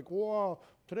Call, they're like, wow,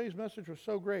 today's message was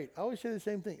so great. I always say the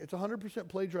same thing. It's 100%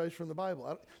 plagiarized from the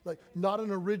Bible. Not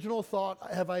an original thought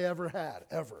have I ever had,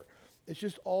 ever. It's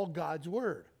just all God's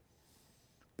word.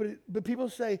 But people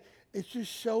say, it's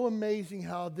just so amazing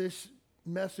how this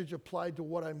message applied to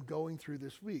what I'm going through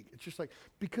this week. It's just like,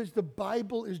 because the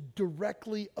Bible is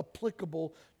directly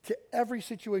applicable to every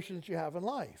situation that you have in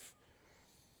life.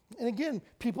 And again,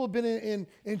 people have been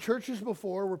in churches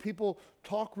before where people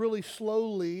talk really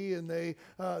slowly and they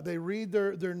read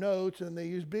their notes and they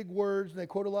use big words and they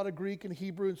quote a lot of Greek and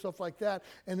Hebrew and stuff like that.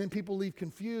 And then people leave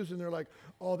confused and they're like,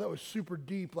 oh, that was super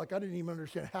deep. Like I didn't even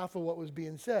understand half of what was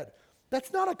being said.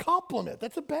 That's not a compliment.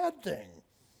 That's a bad thing.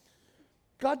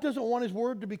 God doesn't want his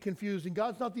word to be confusing.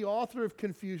 God's not the author of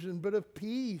confusion, but of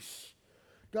peace.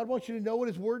 God wants you to know what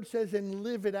his word says and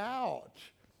live it out.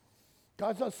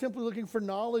 God's not simply looking for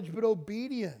knowledge, but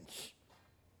obedience.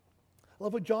 I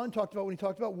love what John talked about when he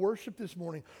talked about worship this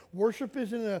morning. Worship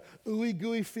isn't a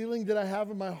ooey-gooey feeling that I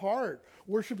have in my heart.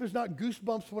 Worship is not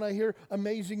goosebumps when I hear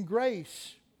Amazing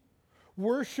Grace.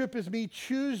 Worship is me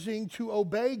choosing to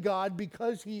obey God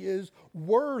because he is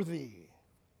worthy.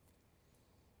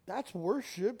 That's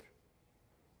worship.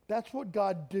 That's what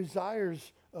God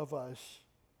desires of us.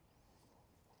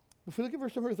 If we look at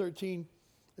verse number 13,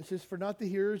 it says, for not the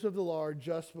hearers of the law are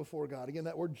just before God. Again,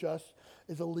 that word just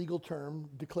is a legal term,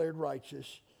 declared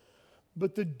righteous.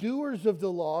 But the doers of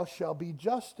the law shall be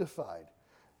justified.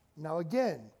 Now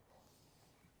again,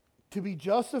 to be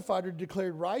justified or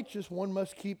declared righteous, one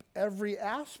must keep every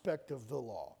aspect of the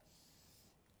law.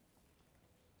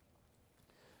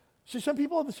 So some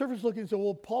people on the surface look and say,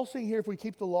 well, Paul's saying here if we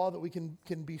keep the law that we can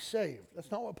be saved.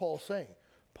 That's not what Paul's saying.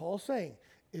 Paul's saying,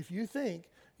 if you think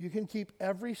you can keep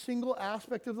every single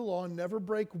aspect of the law and never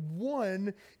break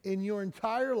one in your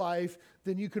entire life,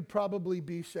 then you could probably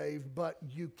be saved, but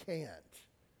you can't.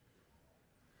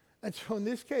 And so in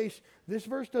this case, this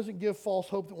verse doesn't give false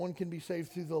hope that one can be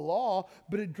saved through the law,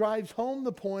 but it drives home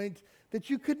the point that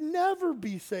you could never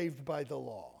be saved by the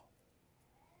law.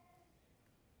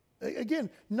 Again,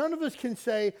 none of us can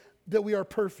say that we are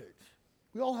perfect.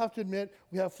 We all have to admit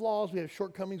we have flaws, we have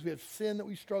shortcomings, we have sin that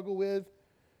we struggle with.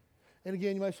 And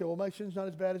again, you might say, well, my sin's not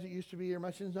as bad as it used to be, or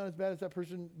my sin's not as bad as that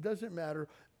person. Doesn't matter.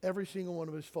 Every single one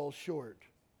of us falls short.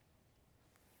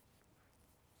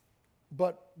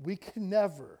 But we can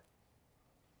never,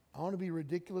 I want to be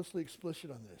ridiculously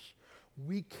explicit on this.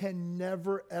 We can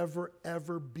never, ever,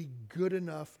 ever be good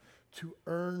enough to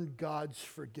earn God's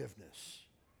forgiveness.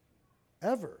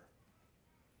 Ever.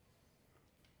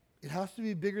 It has to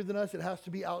be bigger than us. It has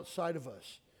to be outside of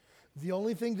us. The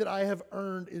only thing that I have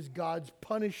earned is God's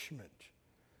punishment.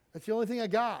 That's the only thing I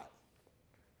got.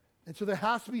 And so there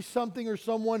has to be something or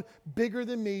someone bigger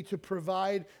than me to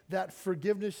provide that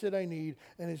forgiveness that I need,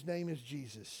 and his name is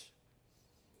Jesus.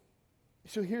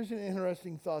 So here's an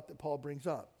interesting thought that Paul brings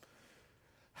up.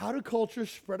 How do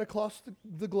cultures spread across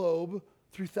the globe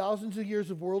through thousands of years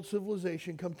of world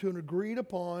civilization come to an agreed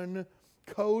upon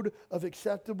code of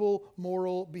acceptable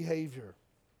moral behavior?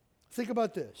 Think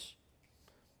about this.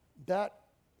 That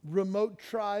remote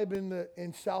tribe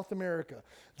in South America,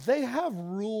 they have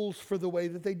rules for the way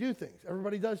that they do things.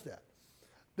 Everybody does that.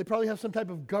 They probably have some type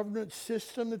of governance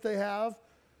system that they have,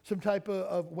 some type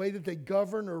of way that they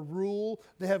govern or rule.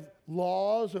 They have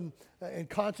laws and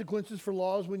consequences for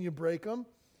laws when you break them,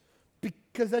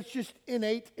 because that's just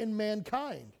innate in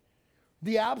mankind.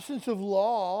 The absence of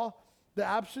law, the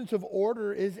absence of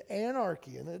order is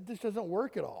anarchy, and this doesn't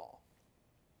work at all.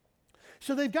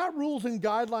 So they've got rules and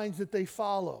guidelines that they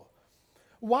follow.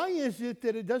 Why is it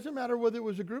that it doesn't matter whether it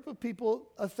was a group of people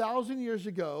 1,000 years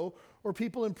ago or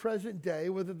people in present day,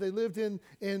 whether they lived in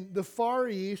the Far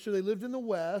East or they lived in the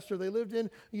West or they lived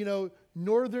in,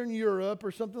 Northern Europe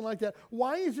or something like that,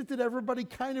 why is it that everybody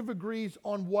kind of agrees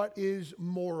on what is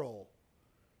moral?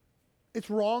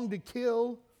 It's wrong to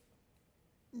kill.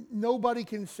 Nobody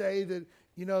can say that,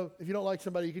 if you don't like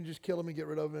somebody, you can just kill him and get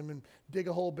rid of him and dig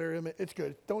a hole, bury him. It's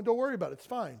good. Don't worry about it. It's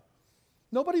fine.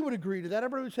 Nobody would agree to that.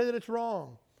 Everybody would say that it's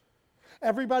wrong.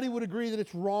 Everybody would agree that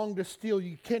it's wrong to steal.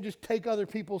 You can't just take other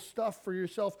people's stuff for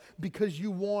yourself because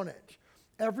you want it.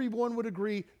 Everyone would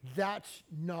agree that's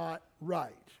not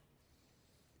right.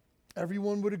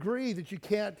 Everyone would agree that you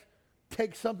can't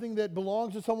take something that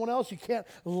belongs to someone else. You can't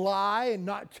lie and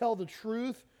not tell the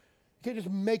truth. You can't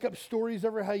just make up stories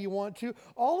ever how you want to.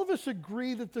 All of us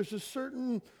agree that there's a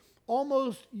certain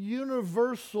almost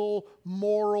universal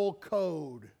moral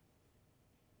code.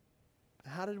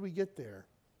 How did we get there?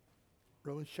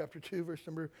 Romans chapter 2, verse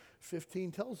number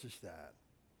 15 tells us that.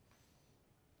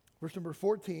 Verse number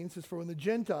 14 says, for when the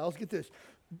Gentiles, get this,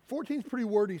 14 is pretty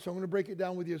wordy, so I'm going to break it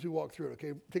down with you as we walk through it,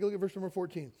 okay? Take a look at verse number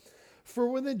 14. For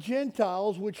when the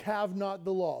Gentiles, which have not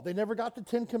the law, they never got the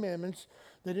 10 commandments,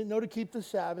 they didn't know to keep the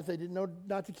Sabbath, they didn't know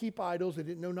not to keep idols, they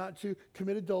didn't know not to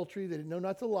commit adultery, they didn't know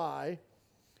not to lie.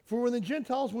 For when the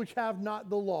Gentiles, which have not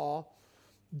the law,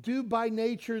 do by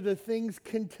nature the things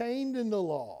contained in the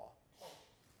law.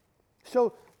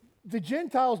 So the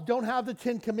Gentiles don't have the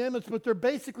 10 commandments, but they're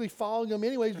basically following them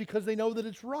anyways because they know that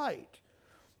it's right.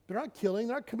 They're not killing,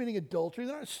 they're not committing adultery,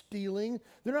 they're not stealing,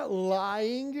 they're not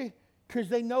lying, because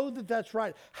they know that that's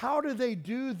right. How do they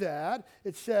do that?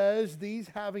 It says, these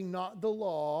having not the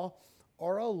law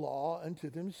are a law unto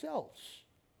themselves.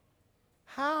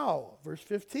 How? Verse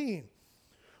 15,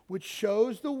 which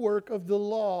shows the work of the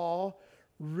law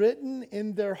written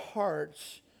in their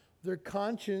hearts, their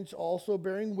conscience also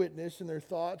bearing witness, and their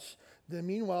thoughts, them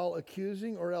meanwhile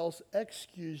accusing or else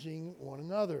excusing one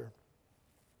another.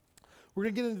 We're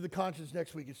going to get into the conscience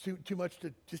next week. It's too much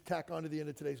to just tack on to the end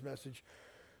of today's message.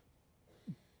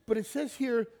 But it says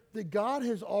here that God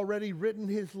has already written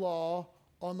his law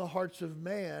on the hearts of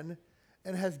man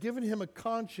and has given him a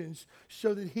conscience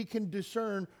so that he can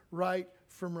discern right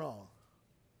from wrong.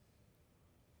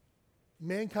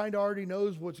 Mankind already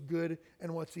knows what's good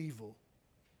and what's evil.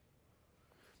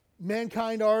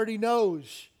 Mankind already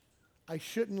knows I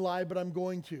shouldn't lie, but I'm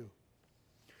going to.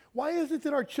 Why is it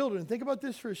that our children, think about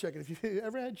this for a second, if you've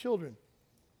ever had children,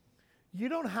 you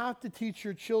don't have to teach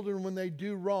your children when they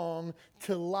do wrong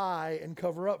to lie and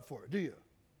cover up for it, do you?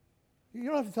 You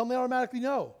don't have to tell them, they automatically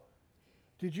know.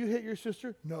 Did you hit your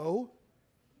sister? No.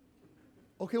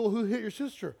 Okay, well, who hit your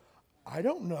sister? I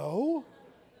don't know.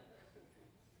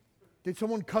 Did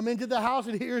someone come into the house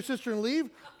and hit your sister and leave?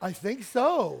 I think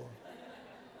so.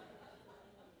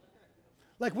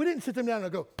 Like, we didn't sit them down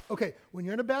and go, okay, when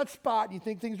you're in a bad spot, you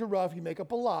think things are rough, you make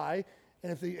up a lie,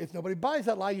 and if nobody buys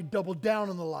that lie, you double down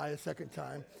on the lie a second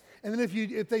time. And then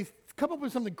if they come up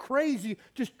with something crazy,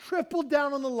 just triple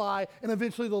down on the lie, and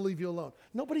eventually they'll leave you alone.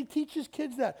 Nobody teaches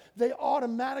kids that. They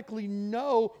automatically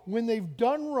know when they've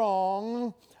done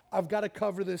wrong, I've got to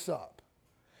cover this up.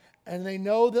 And they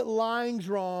know that lying's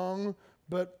wrong,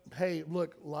 but hey,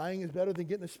 look, lying is better than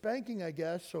getting a spanking, I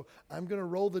guess, so I'm going to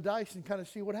roll the dice and kind of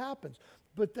see what happens.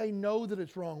 But they know that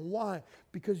it's wrong. Why?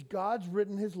 Because God's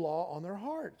written his law on their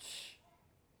hearts.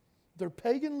 Their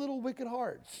pagan little wicked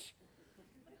hearts.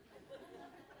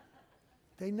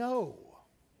 They know.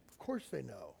 Of course they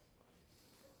know.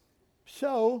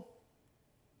 So,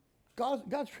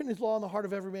 God's written his law on the heart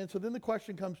of every man. So then the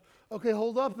question comes, okay,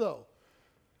 hold up though.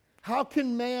 How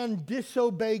can man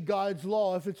disobey God's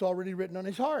law if it's already written on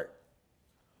his heart?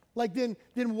 Like then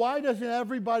why doesn't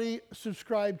everybody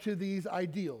subscribe to these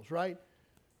ideals, right?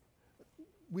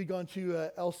 We'd gone to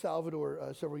El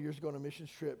Salvador several years ago on a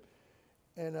missions trip.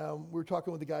 And we were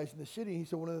talking with the guys in the city. He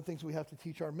said one of the things we have to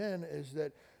teach our men is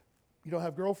that you don't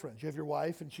have girlfriends. You have your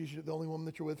wife, and she's the only woman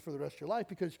that you're with for the rest of your life.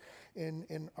 Because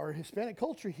in our Hispanic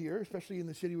culture here, especially in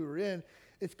the city we were in,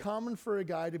 it's common for a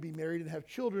guy to be married and have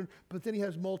children, but then he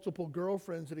has multiple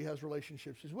girlfriends that he has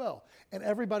relationships as well. And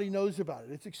everybody knows about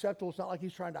it. It's acceptable. It's not like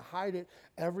he's trying to hide it.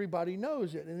 Everybody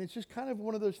knows it. And it's just kind of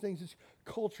one of those things that's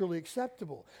culturally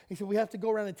acceptable. He said, we have to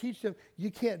go around and teach them, you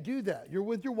can't do that. You're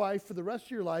with your wife for the rest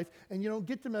of your life, and you don't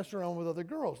get to mess around with other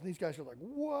girls. And these guys are like,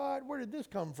 what? Where did this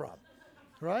come from?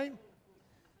 Right?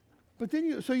 But then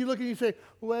you look and you say,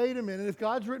 wait a minute, if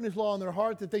God's written his law in their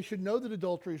heart that they should know that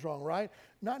adultery is wrong, right?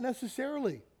 Not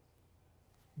necessarily.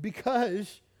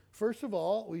 Because, first of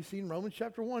all, we see in Romans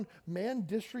chapter 1, man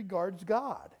disregards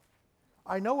God.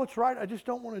 I know what's right, I just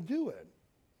don't want to do it.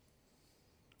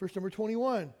 Verse number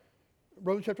 21,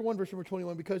 Romans chapter 1, verse number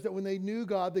 21, because that when they knew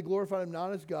God, they glorified him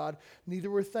not as God,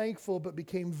 neither were thankful, but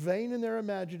became vain in their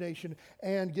imagination,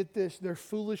 and get this, their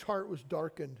foolish heart was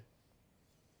darkened.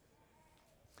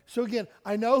 So again,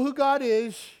 I know who God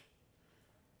is.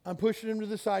 I'm pushing him to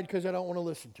the side because I don't want to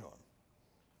listen to him.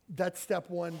 That's step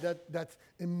one. That's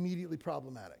immediately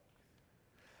problematic.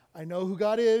 I know who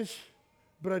God is,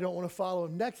 but I don't want to follow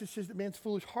him. Next, it says that man's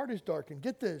foolish heart is darkened.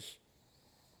 Get this.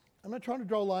 I'm not trying to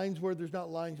draw lines where there's not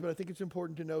lines, but I think it's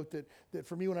important to note that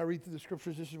for me, when I read through the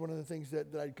scriptures, this is one of the things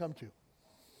that I'd come to.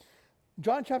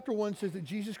 John chapter 1 says that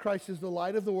Jesus Christ is the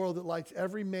light of the world that lights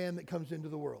every man that comes into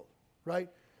the world, right?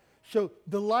 So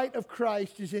the light of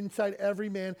Christ is inside every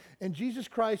man. And Jesus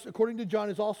Christ, according to John,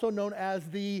 is also known as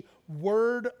the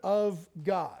Word of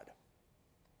God.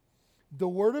 The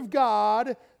Word of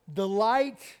God, the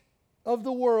light of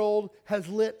the world, has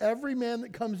lit every man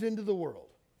that comes into the world.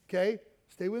 Okay?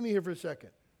 Stay with me here for a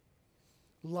second.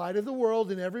 Light of the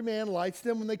world, and every man lights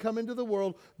them when they come into the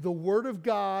world. The Word of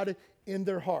God in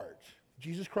their hearts.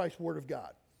 Jesus Christ, Word of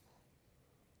God.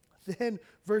 Then,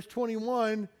 verse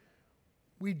 21,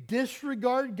 we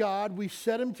disregard God, we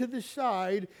set him to the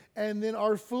side, and then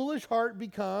our foolish heart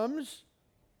becomes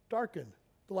darkened.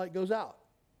 The light goes out.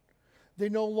 They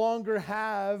no longer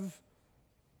have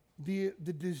the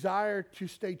desire to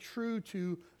stay true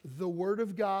to the Word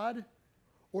of God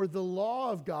or the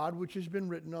law of God, which has been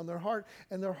written on their heart,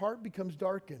 and their heart becomes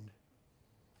darkened.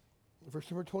 Verse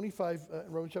number 25,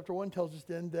 Romans chapter 1 tells us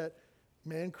then that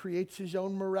man creates his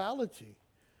own morality,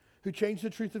 who changed the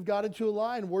truth of God into a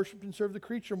lie and worshiped and served the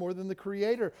creature more than the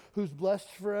Creator, who's blessed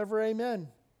forever. Amen.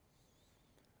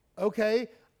 Okay,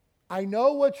 I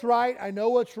know what's right, I know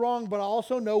what's wrong, but I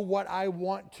also know what I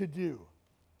want to do.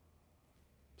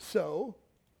 So,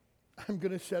 I'm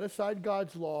going to set aside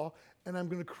God's law, and I'm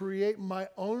going to create my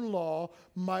own law,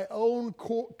 my own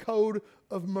code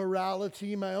of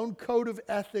morality, my own code of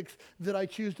ethics that I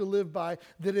choose to live by,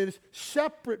 that is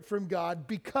separate from God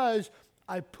because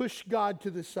I push God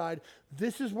to the side.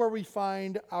 This is where we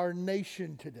find our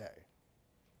nation today,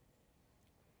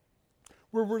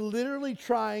 where we're literally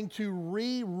trying to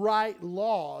rewrite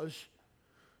laws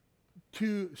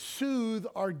to soothe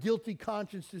our guilty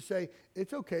conscience, to say,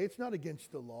 it's okay, it's not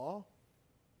against the law.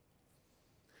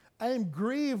 I am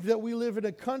grieved that we live in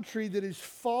a country that is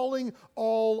falling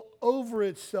all over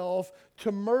itself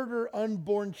to murder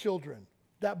unborn children.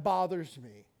 That bothers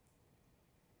me.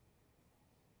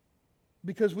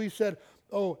 Because we've said,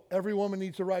 oh, every woman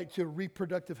needs a right to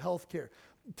reproductive health care.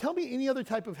 Tell me any other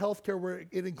type of health care where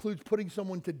it includes putting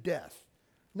someone to death.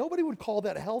 Nobody would call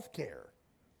that health care.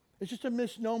 It's just a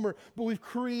misnomer. But we've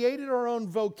created our own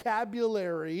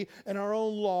vocabulary and our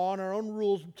own law and our own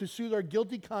rules to soothe our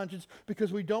guilty conscience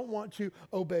because we don't want to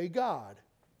obey God.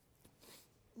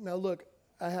 Now look,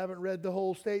 I haven't read the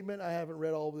whole statement. I haven't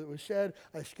read all that was said.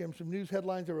 I skimmed some news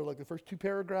headlines. They were like the first 2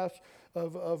 paragraphs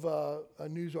of a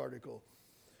news article.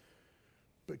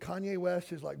 But Kanye West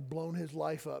has like blown his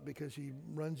life up because he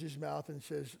runs his mouth and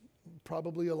says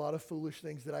probably a lot of foolish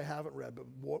things that I haven't read. But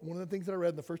one of the things that I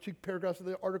read in the first 2 paragraphs of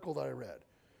the article that I read,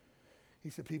 he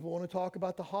said, people want to talk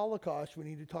about the Holocaust. We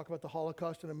need to talk about the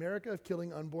Holocaust in America of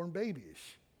killing unborn babies.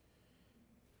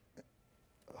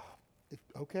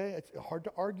 Okay, it's hard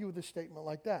to argue with a statement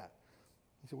like that.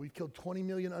 He said, we've killed 20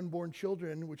 million unborn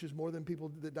children, which is more than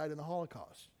people that died in the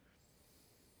Holocaust.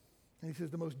 And he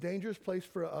says the most dangerous place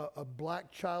for a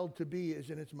black child to be is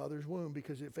in its mother's womb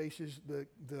because it faces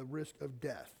the risk of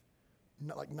death,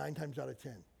 not like 9 times out of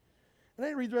 10. And I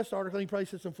didn't read the rest of the article. He probably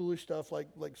said some foolish stuff like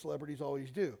celebrities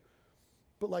always do.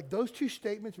 But like those 2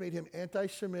 statements made him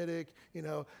anti-Semitic. You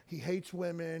know, he hates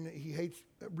women. He hates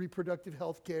reproductive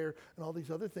health care and all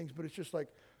these other things. But it's just like,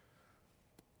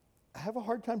 I have a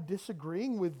hard time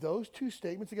disagreeing with those 2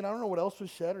 statements. Again, I don't know what else was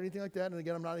said or anything like that. And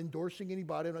again, I'm not endorsing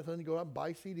anybody. I'm not telling you to go out and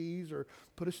buy CDs or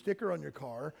put a sticker on your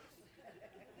car.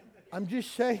 I'm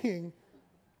just saying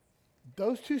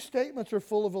those 2 statements are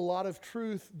full of a lot of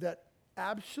truth that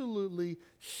absolutely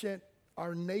sent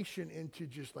our nation into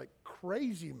just like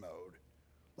crazy mode,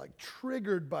 like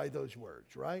triggered by those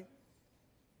words, right?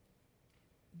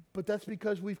 But that's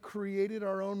because we've created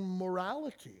our own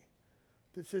morality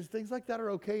that says things like that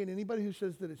are okay, and anybody who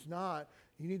says that it's not,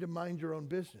 you need to mind your own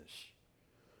business.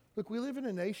 Look, we live in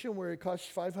a nation where it costs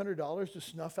 $500 to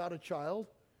snuff out a child.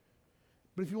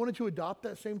 But if you wanted to adopt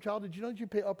that same child, did you know that you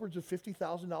pay upwards of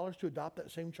 $50,000 to adopt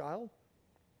that same child?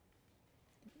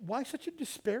 Why such a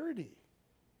disparity?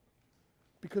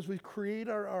 Because we've created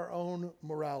our own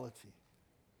morality.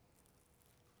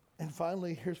 And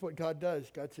finally, here's what God does.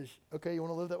 God says, okay, you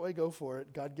want to live that way? Go for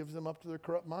it. God gives them up to their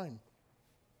corrupt mind.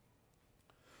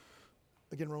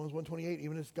 Again, Romans 1:28,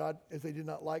 even as they did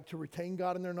not like to retain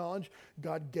God in their knowledge,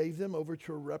 God gave them over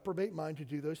to a reprobate mind to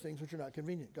do those things which are not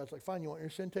convenient. God's like, fine, you want your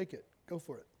sin? Take it. Go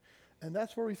for it. And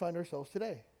that's where we find ourselves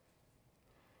today.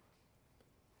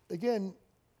 Again,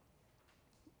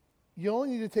 you only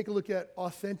need to take a look at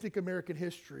authentic American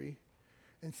history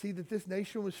and see that this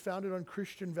nation was founded on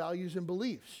Christian values and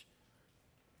beliefs.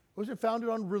 It wasn't founded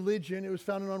on religion. It was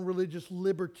founded on religious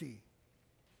liberty.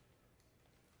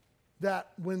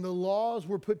 That when the laws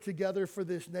were put together for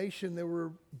this nation, they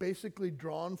were basically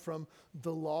drawn from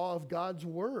the law of God's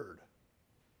word.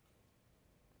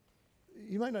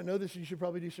 You might not know this, and you should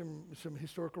probably do some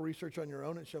historical research on your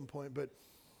own at some point, but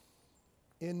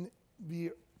in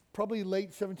the probably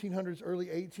late 1700s, early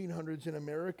 1800s in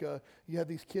America, you had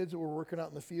these kids that were working out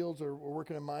in the fields or were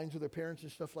working in mines with their parents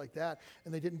and stuff like that,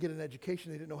 and they didn't get an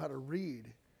education. They didn't know how to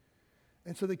read.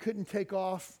 And so they couldn't take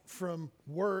off from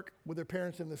work with their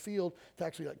parents in the field to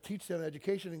actually like teach them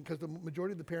education, because the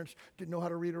majority of the parents didn't know how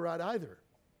to read or write either.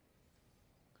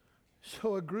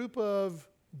 So a group of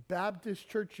Baptist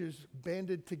churches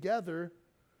banded together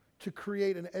to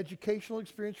create an educational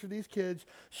experience for these kids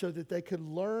so that they could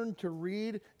learn to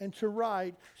read and to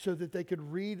write, so that they could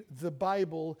read the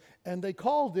Bible. And they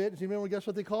called it, does anyone guess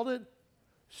what they called it?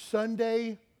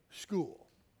 Sunday school.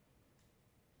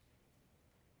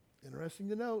 Interesting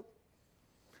to note.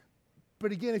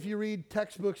 But again, if you read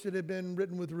textbooks that have been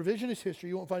written with revisionist history,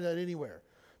 you won't find that anywhere.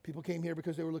 People came here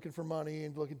because they were looking for money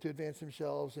and looking to advance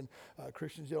themselves, and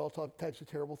Christians did all types of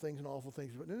terrible things and awful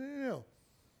things. But no.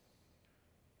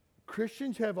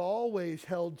 Christians have always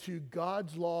held to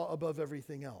God's law above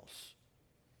everything else.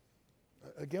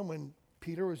 Again, when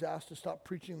Peter was asked to stop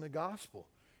preaching the gospel,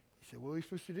 he said, what are we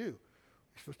supposed to do?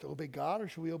 Are we supposed to obey God, or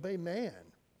should we obey man?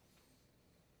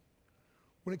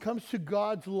 When it comes to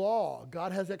God's law,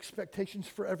 God has expectations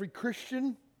for every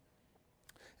Christian.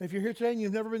 And if you're here today and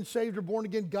you've never been saved or born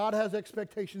again, God has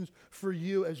expectations for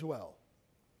you as well.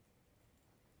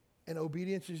 And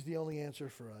obedience is the only answer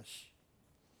for us.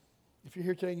 If you're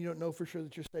here today and you don't know for sure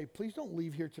that you're saved, please don't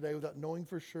leave here today without knowing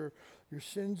for sure your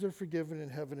sins are forgiven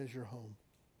and heaven is your home.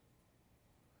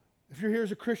 If you're here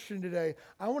as a Christian today,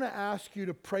 I want to ask you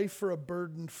to pray for a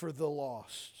burden for the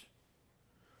lost.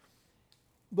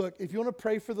 Look, if you want to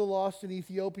pray for the lost in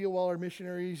Ethiopia while our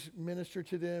missionaries minister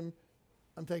to them,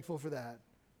 I'm thankful for that.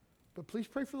 But please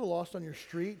pray for the lost on your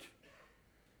street.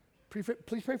 Please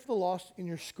pray for the lost in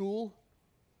your school.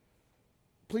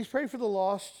 Please pray for the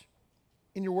lost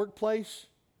in your workplace.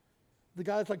 The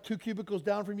guy that's like 2 cubicles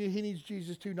down from you, he needs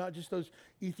Jesus too, not just those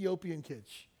Ethiopian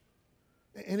kids.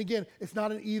 And again, it's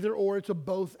not an either or, it's a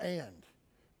both and.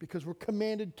 Because we're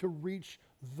commanded to reach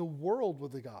the world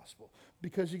with the gospel.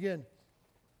 Because again,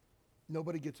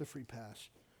 nobody gets a free pass.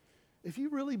 If you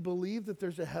really believe that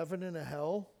there's a heaven and a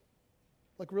hell,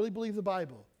 like really believe the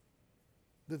Bible,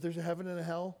 that there's a heaven and a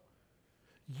hell,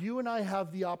 you and I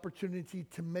have the opportunity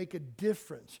to make a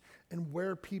difference in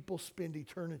where people spend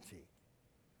eternity.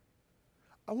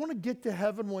 I want to get to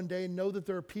heaven one day and know that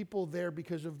there are people there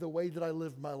because of the way that I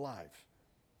lived my life.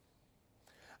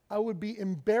 I would be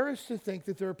embarrassed to think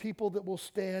that there are people that will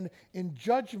stand in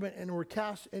judgment and were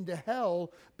cast into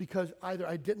hell because either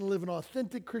I didn't live an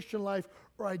authentic Christian life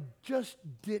or I just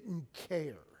didn't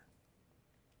care.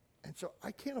 And so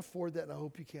I can't afford that, and I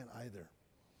hope you can't either.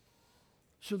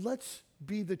 So let's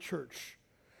be the church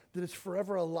that is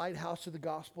forever a lighthouse of the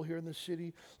gospel here in the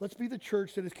city. Let's be the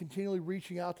church that is continually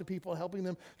reaching out to people, helping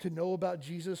them to know about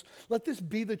Jesus. Let this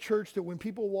be the church that when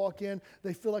people walk in,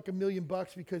 they feel like $1 million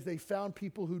because they found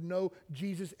people who know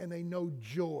Jesus and they know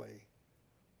joy.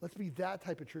 Let's be that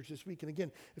type of church this week. And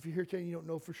again, if you're here today and you don't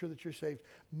know for sure that you're saved,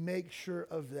 make sure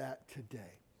of that today.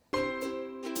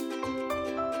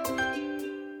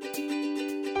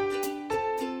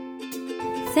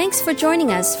 Thanks for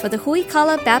joining us for the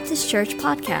Huikala Baptist Church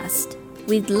podcast.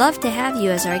 We'd love to have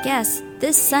you as our guest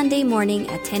this Sunday morning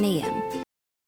at 10 a.m.